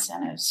lot of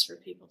incentives for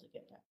people to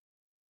get back.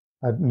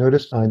 I've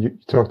noticed you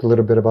talked a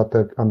little bit about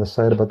on the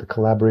site about the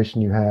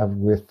collaboration you have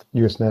with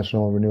U.S.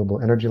 National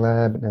Renewable Energy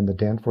Lab and the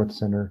Danforth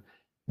Center.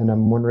 And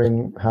I'm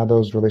wondering how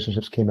those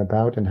relationships came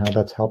about and how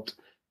that's helped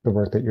the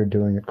work that you're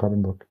doing at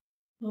CarbonBook.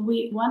 Well,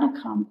 we won a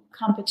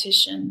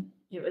competition.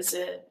 It was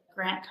a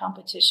grant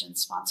competition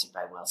sponsored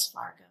by Wells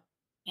Fargo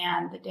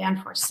and the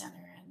Danforth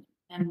Center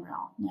and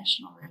NREL,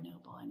 National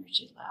Renewable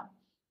Energy Lab.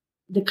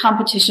 the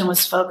competition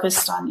was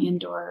focused on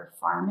indoor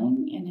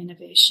farming and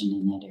innovation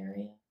in that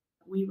area.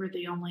 We were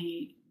the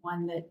only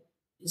one that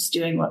is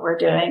doing what we're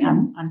doing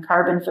on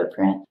carbon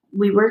footprint.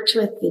 We worked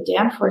with the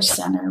Danforth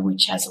Center,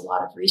 which has a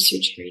lot of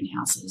research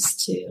greenhouses,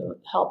 to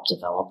help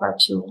develop our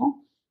tool.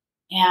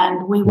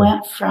 And we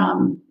went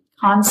from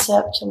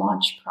concept to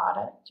launch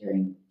product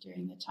during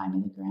the time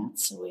of the grant.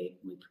 So we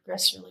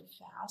progressed really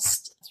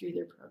fast through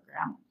their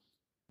program.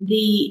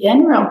 The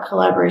NREL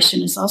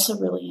collaboration is also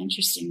really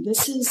interesting.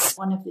 This is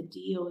one of the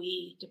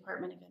DOE,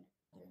 Department of Energy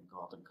in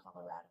Golden,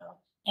 Colorado.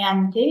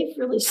 And they've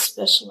really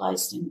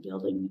specialized in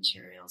building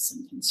materials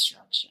and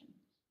construction.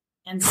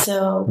 And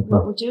so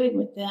what we're doing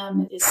with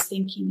them is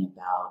thinking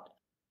about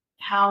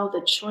how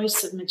the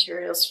choice of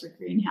materials for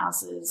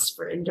greenhouses,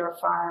 for indoor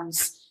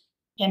farms,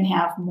 can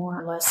have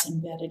more or less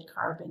embedded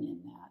carbon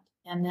in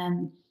that. And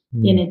then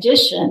in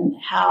addition,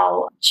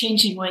 how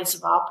changing ways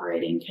of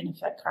operating can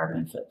affect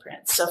carbon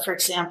footprint. So for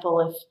example,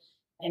 if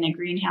in a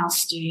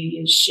greenhouse, do you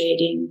use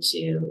shading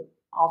to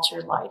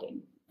alter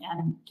lighting?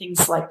 And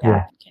things like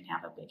that can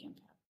have a big impact.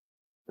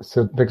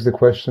 So it begs the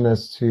question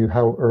as to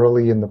how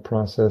early in the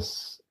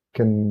process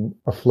can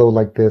a flow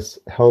like this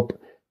help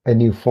a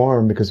new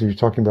farm? Because if you're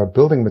talking about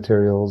building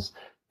materials,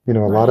 a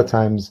lot of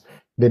times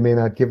they may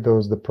not give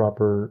those the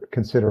proper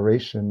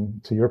consideration,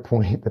 to your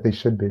point, that they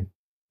should be.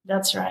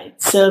 That's right.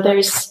 So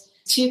there's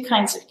two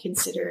kinds of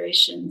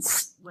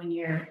considerations when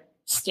you're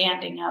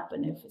standing up a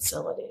new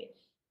facility.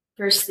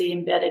 First, the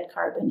embedded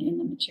carbon in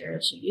the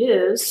materials you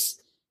use,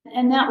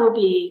 and that will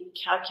be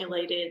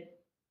calculated,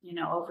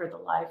 over the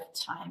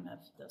lifetime of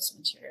those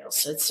materials.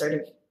 So it's sort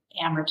of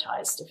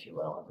amortized, if you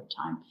will, over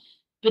time.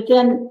 But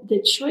then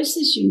the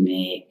choices you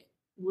make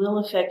will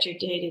affect your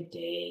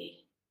day-to-day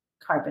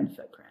carbon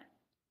footprint.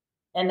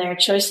 And there are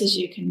choices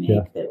you can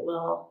make that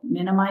will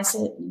minimize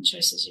it and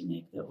choices you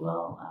make that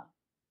will,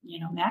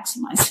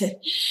 maximize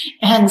it.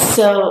 And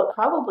so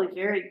probably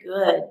very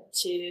good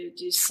to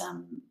do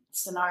some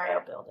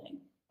scenario building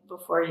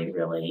before you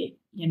really,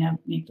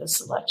 make those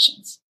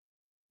selections.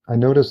 I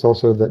noticed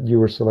also that you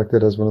were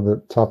selected as one of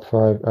the top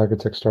 5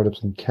 agritech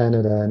startups in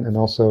Canada and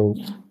also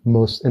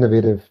most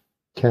innovative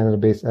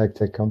Canada-based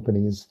agtech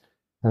companies.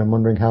 And I'm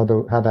wondering how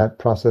that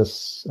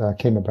process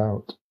came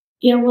about.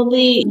 Yeah, well,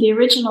 the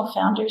original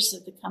founders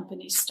of the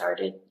company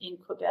started in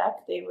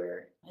Quebec. They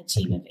were a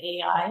team of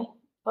AI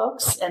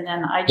folks. And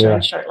then I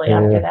joined shortly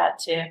after that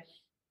to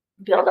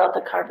build out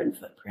the carbon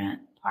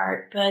footprint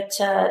part. But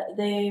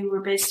they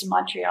were based in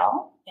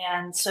Montreal.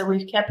 And so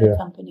we've kept the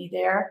company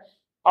there,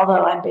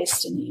 although I'm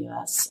based in the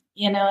U.S.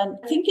 And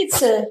I think it's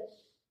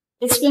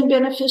been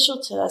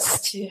beneficial to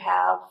us to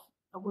have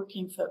a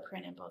working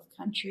footprint in both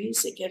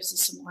countries. It gives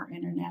us a more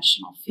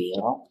international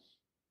feel.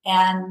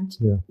 And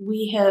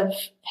we have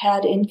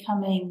had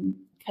incoming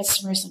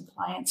customers and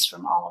clients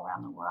from all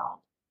around the world.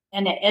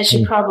 And as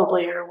you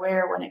probably are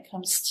aware, when it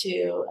comes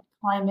to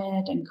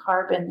climate and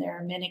carbon, there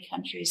are many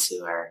countries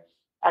who are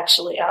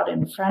actually out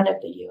in front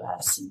of the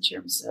U.S. in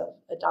terms of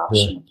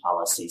adoption of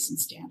policies and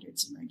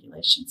standards and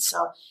regulations.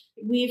 So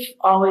we've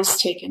always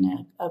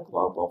taken a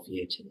global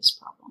view to this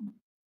problem.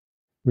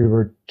 We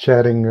were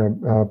chatting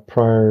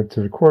prior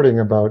to recording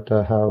about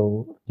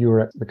how you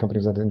were at the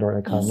companies at Indoor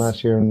Icon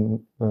last year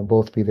and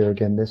both be there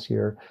again this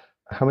year.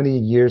 How many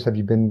years have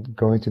you been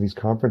going to these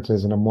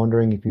conferences? And I'm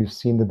wondering if you've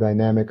seen the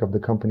dynamic of the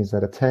companies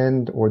that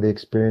attend or the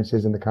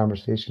experiences and the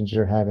conversations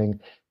you're having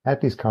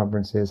at these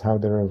conferences, how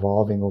they're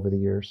evolving over the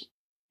years.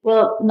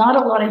 Well, not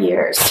a lot of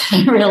years,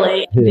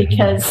 really,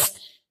 because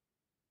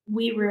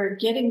we were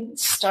getting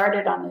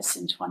started on this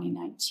in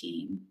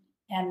 2019.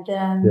 And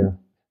then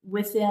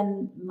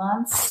within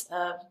months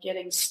of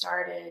getting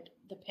started,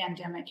 the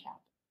pandemic happened.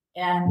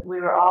 And we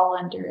were all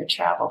under a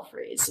travel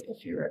freeze,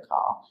 if you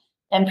recall.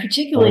 And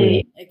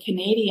particularly a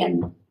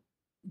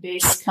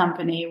Canadian-based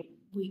company,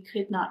 we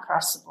could not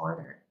cross the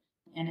border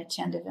and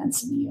attend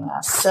events in the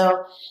U.S.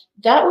 So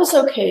that was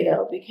okay,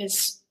 though,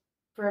 because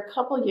for a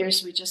couple of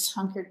years, we just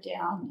hunkered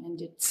down and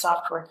did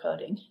software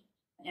coding,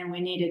 and we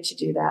needed to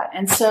do that.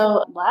 And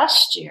so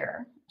last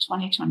year,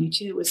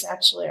 2022, was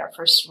actually our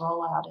first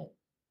rollout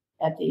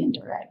at the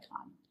Indoor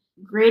Icon.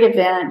 Great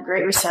event,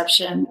 great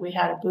reception. We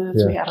had a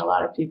booth. We had a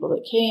lot of people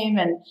that came,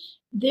 and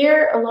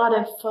a lot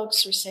of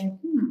folks were saying,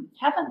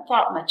 haven't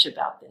thought much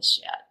about this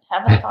yet.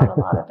 Haven't thought a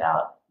lot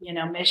about,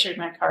 measured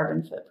my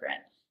carbon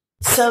footprint.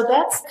 So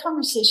that's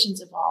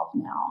conversations evolve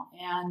now.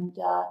 And,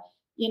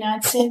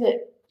 I'd say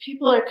that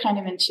people are kind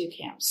of in two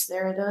camps.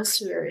 There are those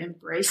who are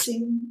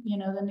embracing,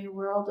 the new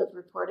world of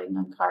reporting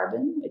on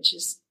carbon, which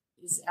is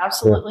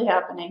absolutely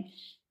happening.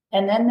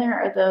 And then there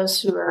are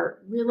those who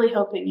are really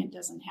hoping it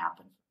doesn't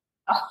happen.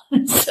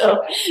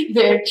 So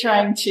they're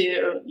trying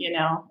to,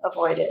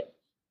 avoid it.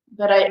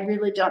 But I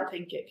really don't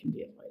think it can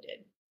be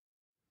avoided.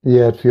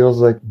 Yeah, it feels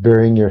like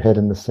burying your head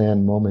in the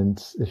sand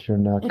moments if you're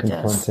not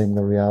confronting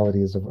the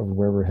realities of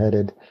where we're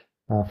headed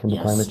from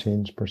the climate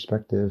change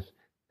perspective.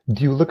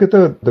 Do you look at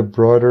the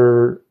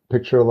broader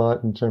picture a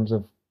lot in terms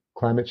of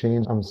climate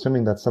change? I'm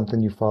assuming that's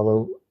something you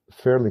follow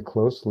fairly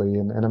closely.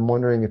 And I'm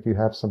wondering if you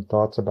have some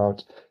thoughts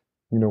about,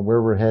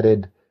 where we're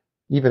headed,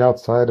 even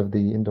outside of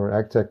the indoor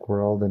ag tech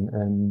world and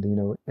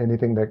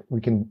anything that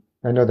we can.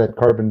 I know that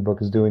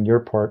CarbonBook is doing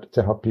your part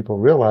to help people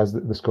realize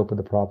the scope of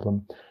the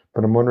problem,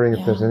 but I'm wondering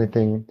if there's Yeah.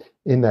 anything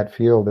in that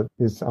field that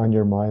is on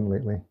your mind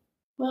lately.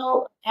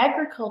 Well,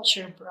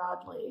 agriculture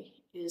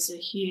broadly is a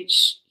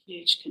huge,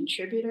 huge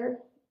contributor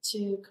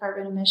to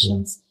carbon Yeah.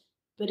 emissions,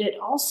 but it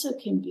also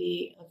can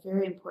be a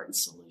very important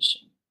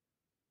solution.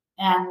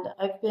 And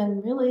I've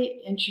been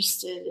really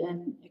interested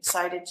and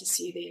excited to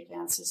see the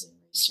advances in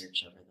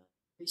research over the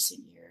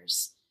recent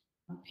years.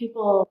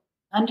 People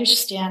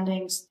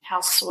understanding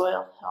how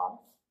soil health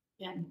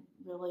can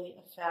really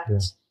Yeah.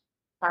 affect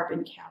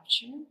carbon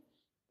capture,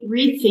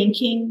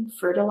 rethinking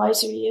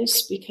fertilizer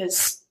use,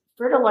 because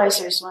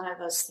fertilizer is one of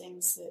those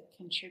things that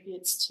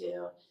contributes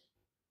to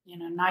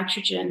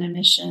nitrogen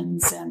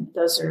emissions, and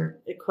those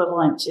are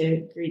equivalent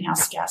to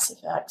greenhouse gas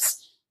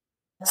effects.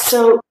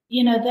 So,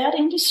 that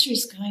industry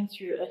is going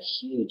through a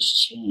huge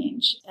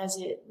change as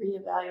it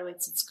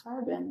reevaluates its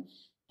carbon.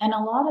 And a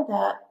lot of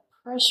that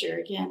pressure,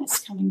 again, is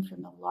coming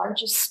from the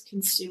largest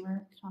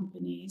consumer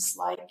companies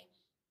like,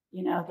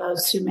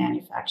 those who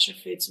manufacture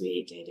foods we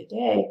eat day to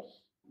day.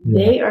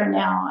 Yeah. They are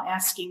now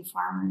asking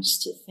farmers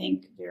to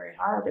think very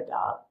hard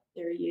about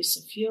their use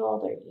of fuel,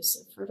 their use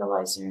of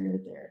fertilizer,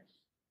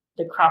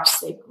 the crops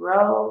they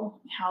grow,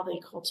 how they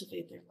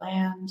cultivate their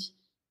land.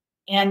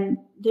 And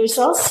there's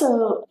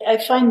also, I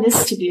find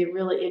this to be a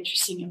really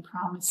interesting and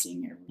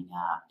promising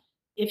arena.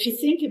 If you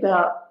think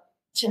about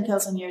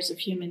 10,000 years of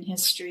human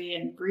history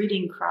and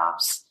breeding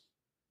crops,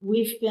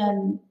 we've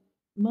been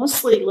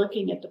mostly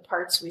looking at the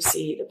parts we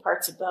see, the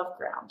parts above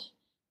ground.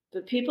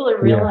 But people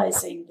are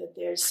realizing that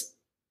there's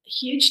a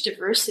huge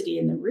diversity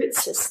in the root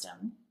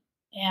system,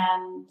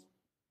 and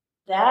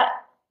that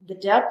the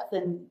depth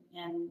and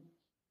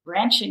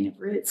branching of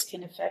roots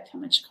can affect how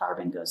much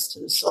carbon goes to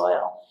the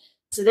soil.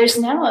 So there's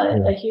now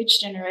a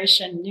huge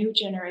new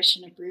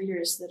generation of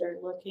breeders that are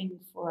looking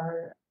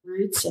for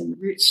roots and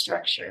root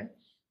structure.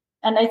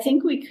 And I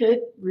think we could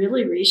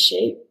really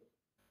reshape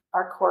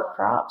our core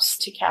crops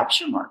to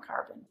capture more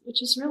carbon,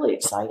 which is really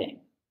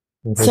exciting.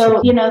 So,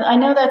 I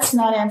know that's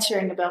not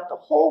answering about the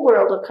whole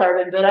world of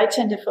carbon, but I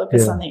tend to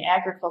focus on the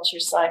agriculture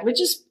side,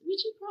 which is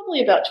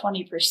probably about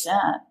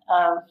 20%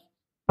 of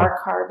our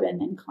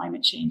carbon and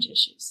climate change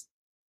issues.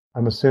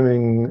 I'm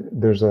assuming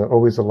there's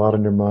always a lot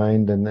on your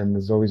mind, and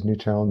there's always new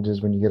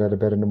challenges when you get out of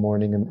bed in the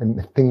morning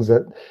and things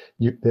that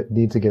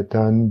need to get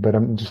done. But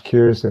I'm just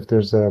curious if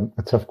there's a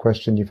tough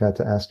question you've had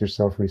to ask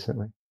yourself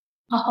recently.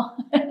 Oh.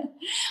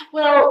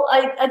 Well,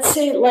 I'd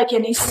say like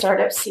any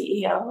startup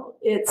CEO,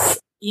 it's,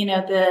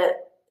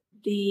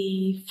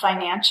 the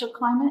financial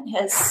climate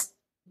has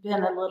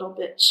been a little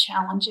bit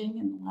challenging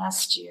in the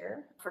last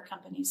year for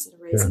companies that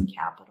are raising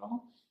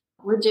capital.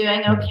 We're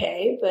doing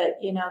okay, but,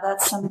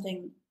 that's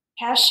something.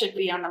 Cash should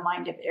be on the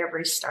mind of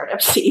every startup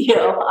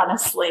CEO,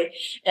 honestly,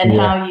 and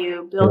how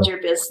you build your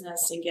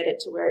business and get it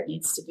to where it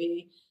needs to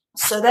be.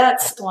 So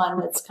that's one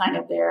that's kind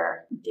of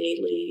there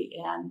daily,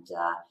 and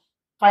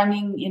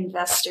finding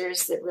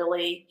investors that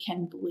really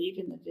can believe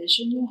in the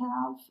vision you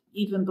have,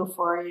 even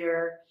before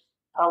you're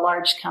a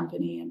large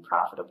company and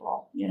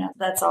profitable.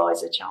 That's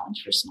always a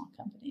challenge for small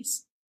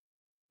companies.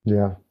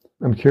 Yeah.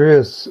 I'm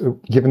curious,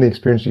 given the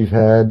experience you've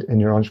had in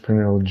your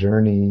entrepreneurial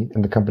journey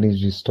and the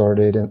companies you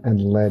started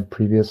and led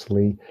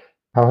previously,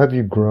 how have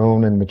you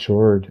grown and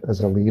matured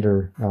as a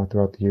leader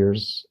throughout the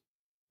years?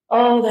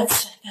 Oh,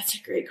 that's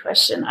a great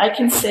question. I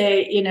can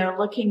say,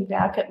 looking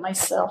back at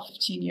myself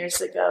 15 years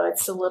ago,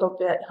 it's a little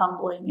bit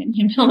humbling and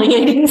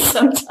humiliating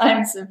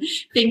sometimes, of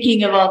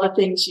thinking of all the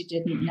things you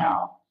didn't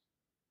know.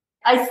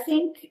 I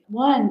think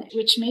one,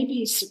 which may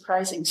be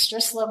surprising,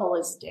 stress level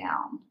is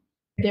down.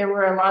 There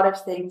were a lot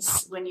of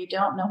things when you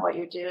don't know what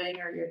you're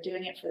doing or you're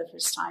doing it for the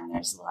first time.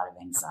 There's a lot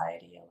of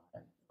anxiety,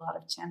 a lot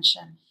of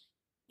tension.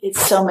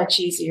 It's so much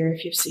easier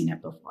if you've seen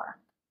it before,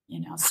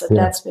 so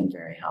that's been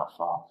very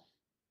helpful.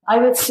 I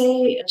would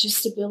say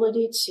just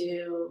ability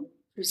to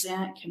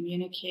present,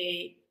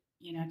 communicate,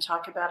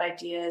 talk about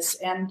ideas,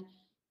 and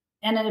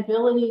an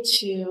ability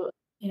to,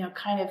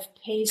 kind of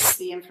pace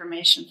the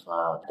information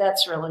flow.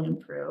 That's really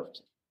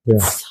improved. Yeah.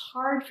 It's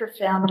hard for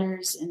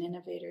founders and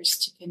innovators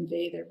to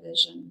convey their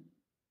vision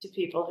to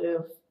people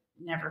who've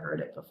never heard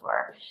it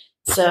before.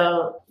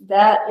 So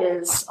that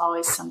is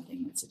always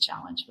something that's a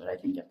challenge, but I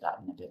think I've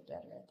gotten a bit better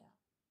at that.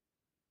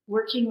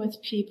 Working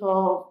with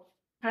people,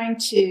 trying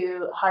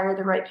to hire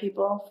the right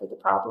people for the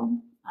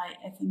problem.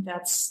 I think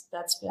that's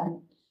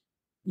been,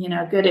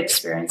 good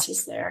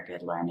experiences there,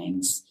 good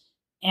learnings,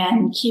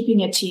 and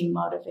keeping a team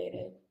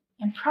motivated.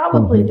 And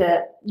probably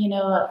that,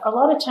 a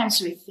lot of times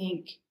we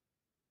think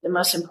the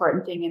most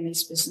important thing in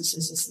these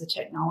businesses is the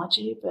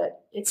technology,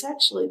 but it's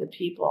actually the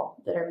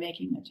people that are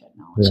making the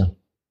technology. Yeah.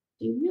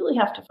 You really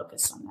have to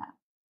focus on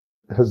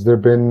that. Has there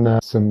been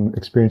some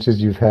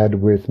experiences you've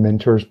had with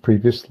mentors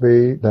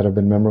previously that have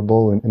been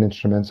memorable and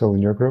instrumental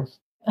in your growth?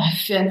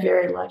 I've been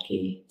very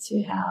lucky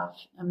to have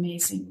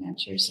amazing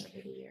mentors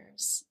over the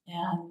years.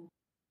 And,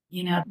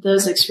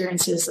 those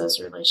experiences, those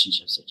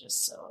relationships are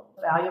just so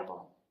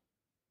valuable.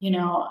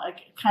 I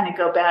kind of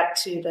go back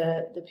to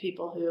the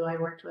people who I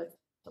worked with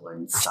to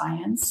learn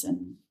science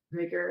and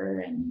rigor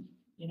and,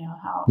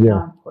 how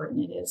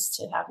important it is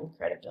to have your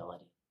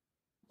credibility.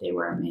 They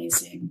were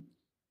amazing.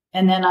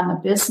 And then on the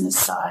business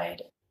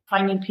side,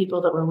 finding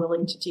people that were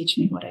willing to teach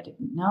me what I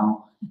didn't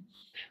know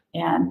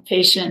and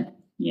patient,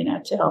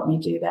 to help me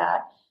do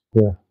that.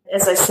 Yeah.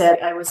 As I said,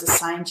 I was a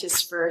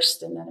scientist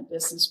first and then a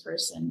business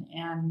person,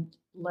 and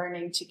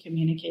learning to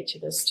communicate to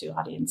those two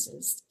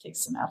audiences takes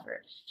some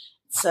effort.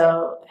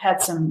 So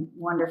had some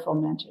wonderful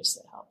mentors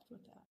that helped with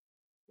that.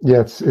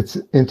 Yeah, it's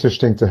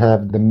interesting to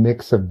have the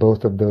mix of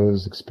both of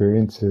those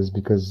experiences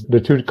because they're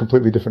two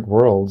completely different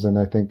worlds. And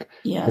I think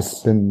it's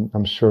been,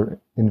 I'm sure,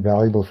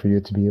 invaluable for you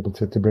to be able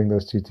to bring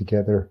those two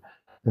together.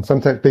 And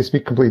sometimes they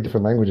speak completely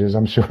different languages,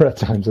 I'm sure, at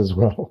times as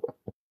well.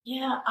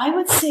 Yeah, I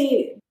would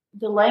say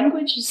the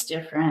language is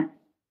different,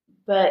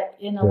 but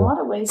in a lot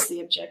of ways,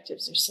 the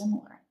objectives are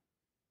similar.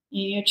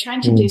 You're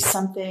trying to do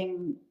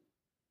something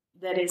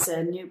that is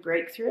a new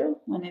breakthrough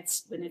when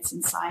it's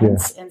in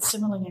science, and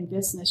similarly in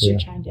business, you're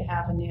trying to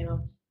have a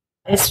new,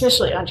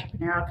 especially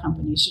entrepreneurial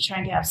companies, you're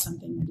trying to have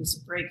something that is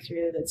a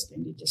breakthrough that's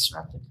going to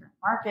disrupt the current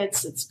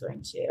markets. It's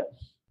going to,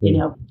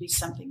 be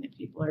something that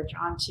people are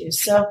drawn to.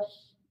 So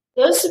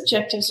those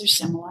objectives are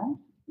similar.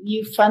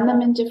 You fund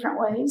them in different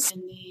ways.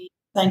 In the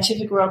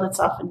scientific world, it's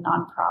often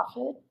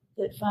nonprofit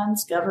that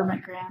funds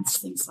government grants,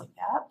 things like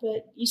that.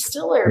 But you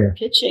still are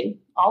pitching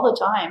all the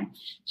time,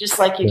 just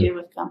like you do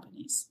with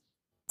companies.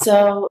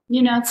 So,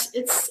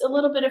 it's a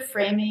little bit of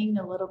framing,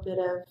 a little bit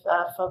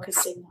of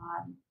focusing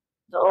on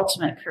the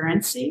ultimate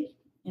currency.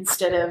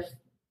 Instead of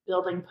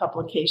building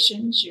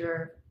publications,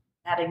 you're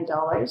adding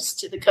dollars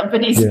to the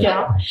company's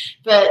account.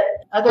 But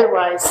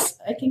otherwise,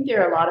 I think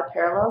there are a lot of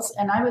parallels.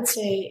 And I would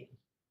say,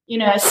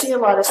 I see a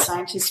lot of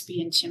scientists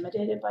be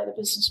intimidated by the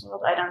business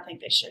world. I don't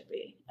think they should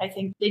be. I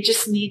think they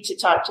just need to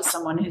talk to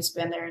someone who's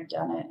been there and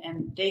done it,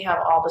 and they have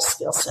all the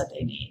skill set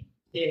they need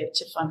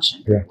to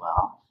function very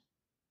well.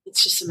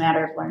 It's just a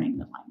matter of learning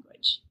the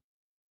language.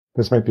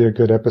 This might be a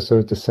good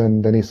episode to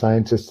send any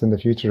scientists in the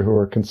future who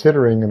are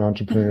considering an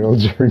entrepreneurial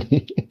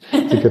journey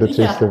to get a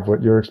taste of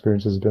what your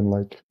experience has been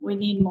like. We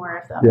need more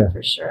of them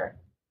for sure.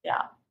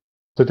 Yeah.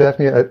 So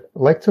Daphne, I'd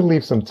like to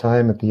leave some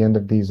time at the end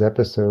of these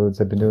episodes.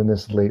 I've been doing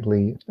this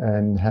lately,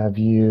 and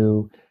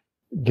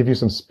give you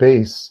some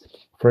space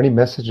for any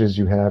messages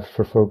you have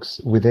for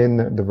folks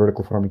within the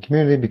vertical farming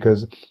community,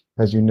 because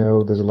as you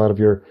know, there's a lot of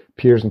your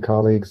peers and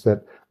colleagues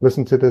that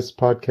listen to this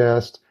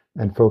podcast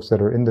and folks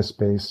that are in this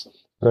space.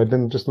 But I've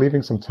been just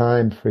leaving some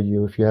time for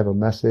you if you have a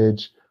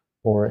message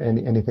or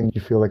anything you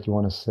feel like you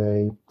want to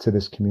say to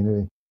this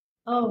community.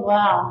 Oh,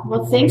 wow.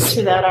 Well, thanks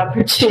for that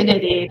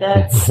opportunity.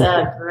 That's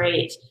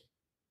great.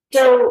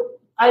 So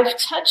I've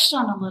touched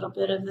on a little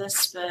bit of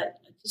this, but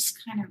just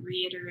kind of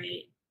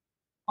reiterate.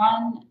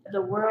 One,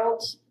 the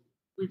world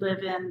we live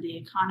in, the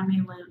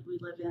economy we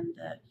live in,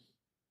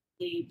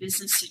 the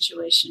business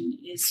situation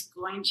is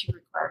going to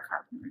require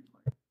carbon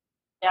reporting.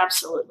 It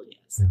absolutely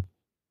is. Yeah.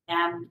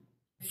 And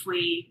if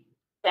we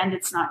pretend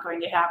it's not going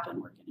to happen,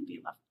 we're going to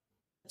be left.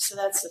 So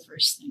that's the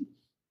first thing.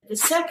 The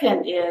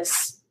second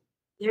is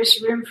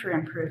there's room for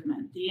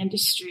improvement. The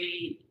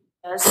industry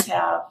does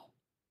have,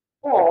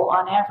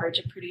 on average,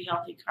 a pretty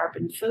healthy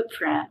carbon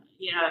footprint.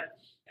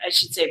 I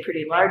should say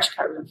pretty large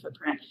carbon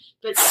footprint.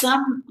 But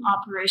some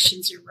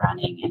operations are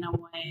running in a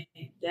way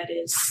that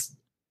is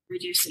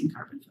reducing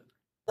carbon footprint.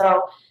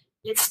 So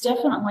it's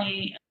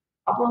definitely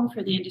a problem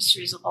for the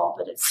industry as a whole,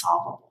 but it's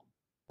solvable.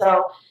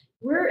 So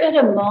we're at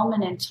a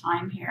moment in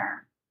time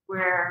here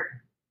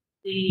where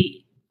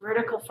the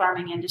vertical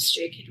farming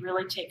industry could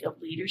really take a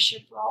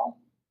leadership role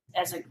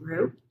as a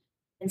group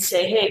and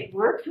say, hey,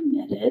 we're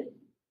committed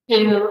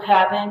to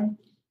having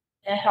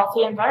a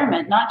healthy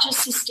environment, not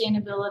just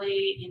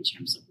sustainability in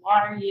terms of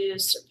water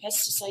use or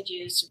pesticide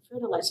use or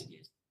fertilizer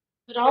use,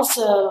 but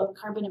also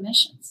carbon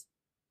emissions.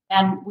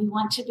 And we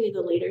want to be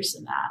the leaders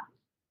in that.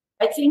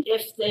 I think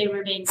if they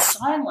remain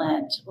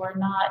silent or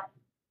not,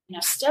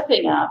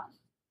 stepping up,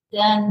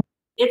 then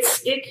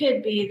it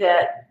could be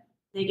that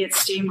they get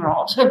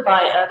steamrolled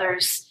by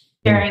others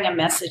carrying a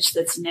message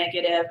that's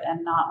negative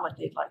and not what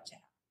they'd like to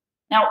have.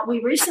 Now,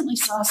 we recently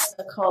saw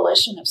a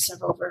coalition of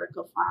several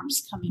vertical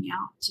farms coming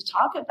out to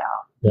talk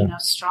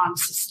about, strong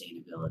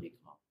sustainability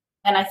goals.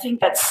 And I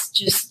think that's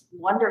just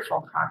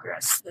wonderful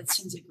progress. That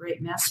sends a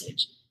great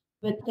message.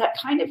 But that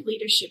kind of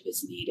leadership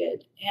is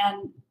needed.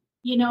 And,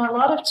 a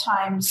lot of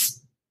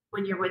times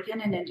when you're within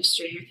an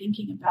industry, you're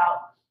thinking about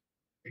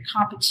your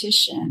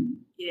competition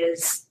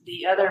is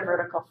the other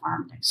vertical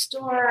farm next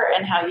door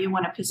and how you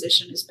want to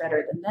position is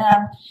better than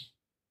them.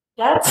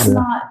 That's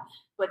not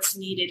what's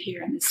needed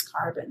here in this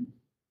carbon,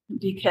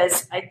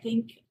 because I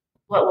think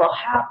what will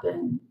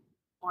happen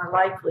more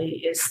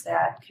likely is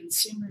that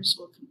consumers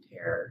will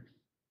compare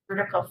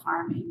vertical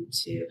farming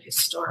to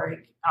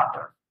historic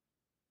outdoor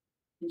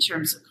in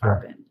terms of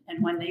carbon.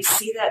 And when they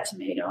see that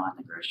tomato on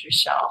the grocery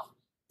shelf,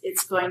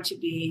 it's going to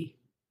be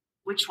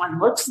which one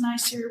looks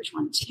nicer, which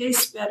one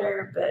tastes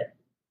better, but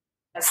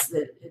has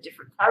a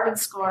different carbon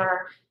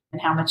score,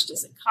 and how much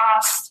does it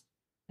cost?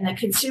 And the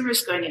consumer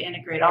is going to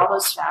integrate all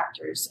those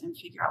factors and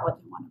figure out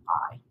what they want to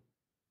buy.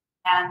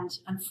 And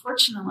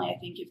unfortunately, I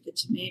think if the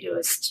tomato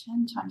is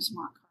 10 times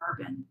more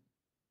carbon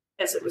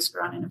as it was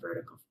grown in a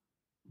vertical,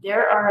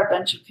 there are a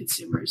bunch of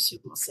consumers who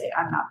will say,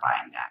 I'm not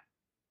buying that.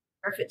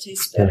 Or if it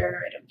tastes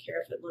better, I don't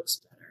care if it looks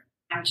better.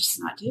 I'm just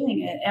not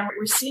doing it. And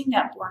we're seeing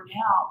that borne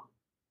out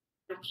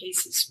in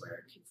cases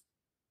where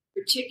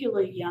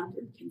particularly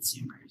younger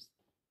consumers,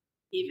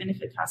 even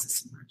if it causes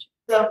some margin.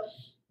 So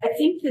I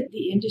think that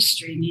the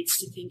industry needs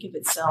to think of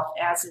itself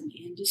as an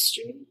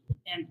industry,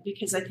 and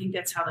because I think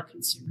that's how the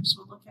consumers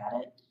will look at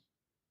it.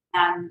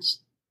 And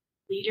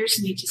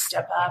leaders need to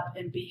step up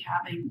and be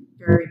having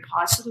very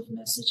positive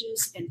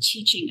messages and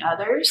teaching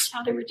others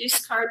how to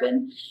reduce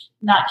carbon,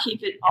 not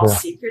keep it all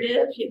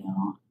secretive,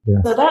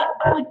 So that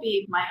would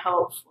be my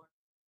hope for.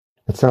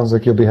 It sounds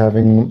like you'll be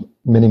having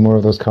many more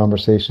of those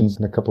conversations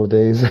in a couple of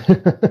days at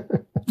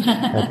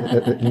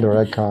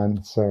Indoor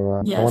AgCon. So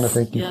I want to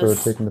thank you for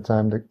taking the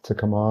time to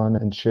come on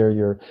and share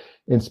your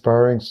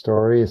inspiring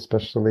story,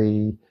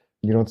 especially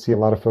you don't see a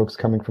lot of folks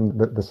coming from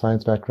the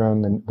science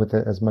background and with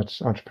as much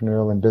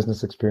entrepreneurial and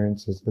business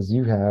experience as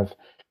you have.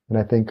 And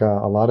I think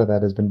a lot of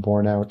that has been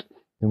borne out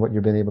in what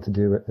you've been able to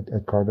do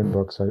at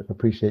CarbonBook. So I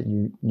appreciate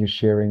you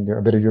sharing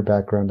a bit of your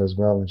background as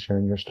well and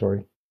sharing your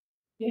story.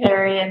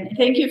 Harry, and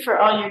thank you for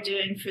all you're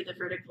doing for the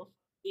vertical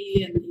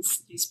community, and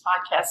these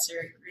podcasts are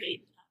a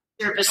great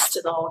service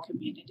to the whole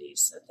community.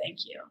 So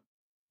thank you.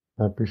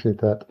 I appreciate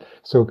that.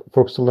 So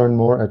folks to learn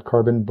more at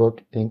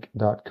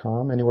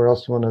carbonbookinc.com. Anywhere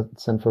else you want to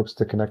send folks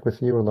to connect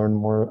with you or learn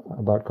more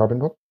about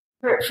CarbonBook?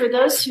 For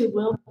those who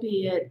will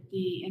be at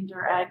the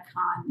Indoor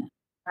AgCon,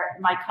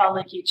 my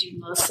colleague Eugene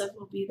Losov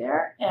will be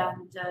there,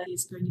 and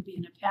he's going to be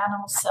in a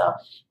panel. So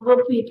we'll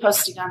be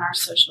posting on our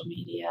social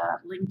media,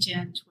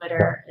 LinkedIn,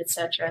 Twitter,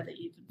 etc. that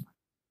you can find.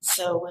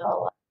 So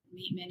we'll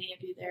meet many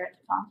of you there at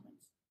the conference.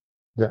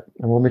 Yeah,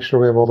 and we'll make sure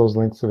we have all those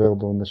links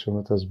available in the show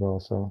notes as well.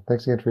 So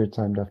thanks again for your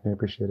time, Daphne. I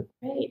appreciate it.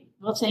 Great.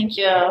 Well, thank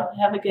you.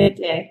 Have a good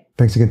day.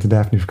 Thanks again to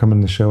Daphne for coming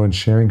on the show and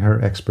sharing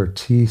her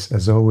expertise.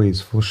 As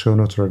always, full show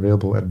notes are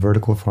available at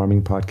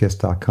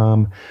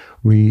verticalfarmingpodcast.com.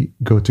 We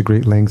go to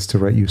great lengths to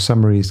write you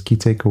summaries, key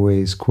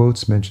takeaways,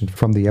 quotes mentioned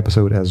from the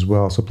episode as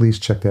well. So please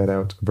check that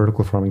out,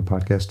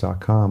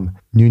 verticalfarmingpodcast.com.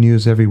 New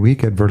news every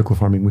week at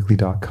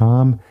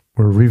verticalfarmingweekly.com.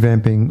 We're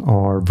revamping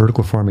our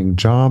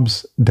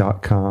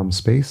verticalfarmingjobs.com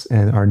space,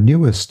 and our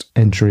newest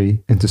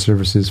entry into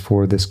services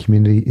for this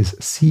community is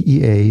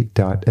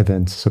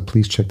CEA.events. So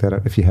please check that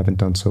out if you haven't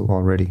done so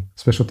already.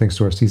 Special thanks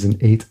to our Season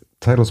 8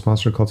 title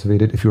sponsor,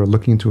 Cultivated. If you are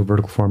looking into a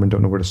vertical farm and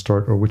don't know where to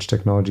start or which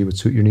technology would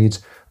suit your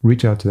needs,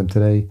 reach out to them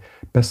today.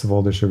 Best of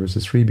all, their service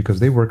is free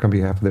because they work on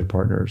behalf of their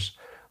partners.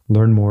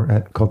 Learn more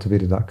at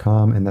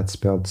cultivated.com, and that's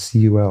spelled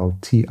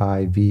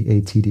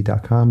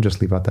CULTIVATD.com.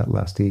 Just leave out that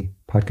last E.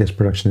 Podcast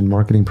production and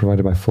marketing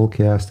provided by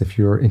Fullcast. If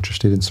you're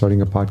interested in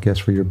starting a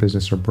podcast for your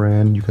business or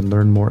brand, you can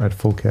learn more at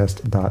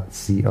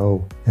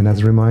fullcast.co. And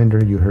as a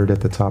reminder, you heard at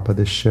the top of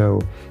this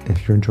show,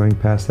 if you're enjoying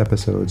past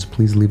episodes,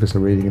 please leave us a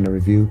rating and a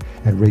review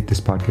at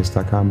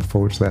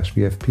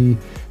ratethispodcast.com/VFP.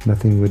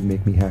 Nothing would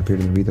make me happier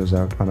than to read those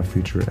out on a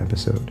future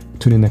episode.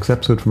 Tune in next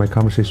episode for my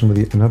conversation with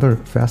yet another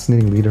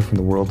fascinating leader from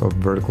the world of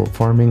vertical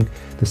farming.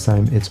 This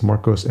time it's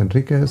Marcos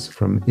Enriquez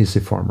from Easy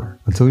Farmer.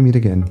 Until we meet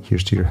again,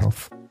 here's to your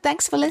health.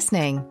 Thanks for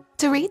listening.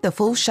 To read the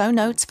full show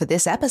notes for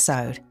this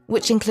episode,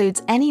 which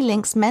includes any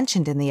links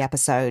mentioned in the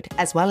episode,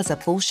 as well as a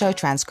full show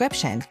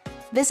transcription,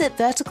 visit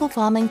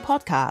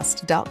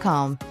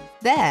verticalfarmingpodcast.com.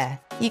 There,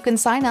 you can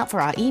sign up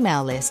for our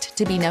email list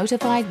to be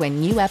notified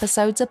when new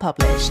episodes are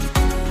published.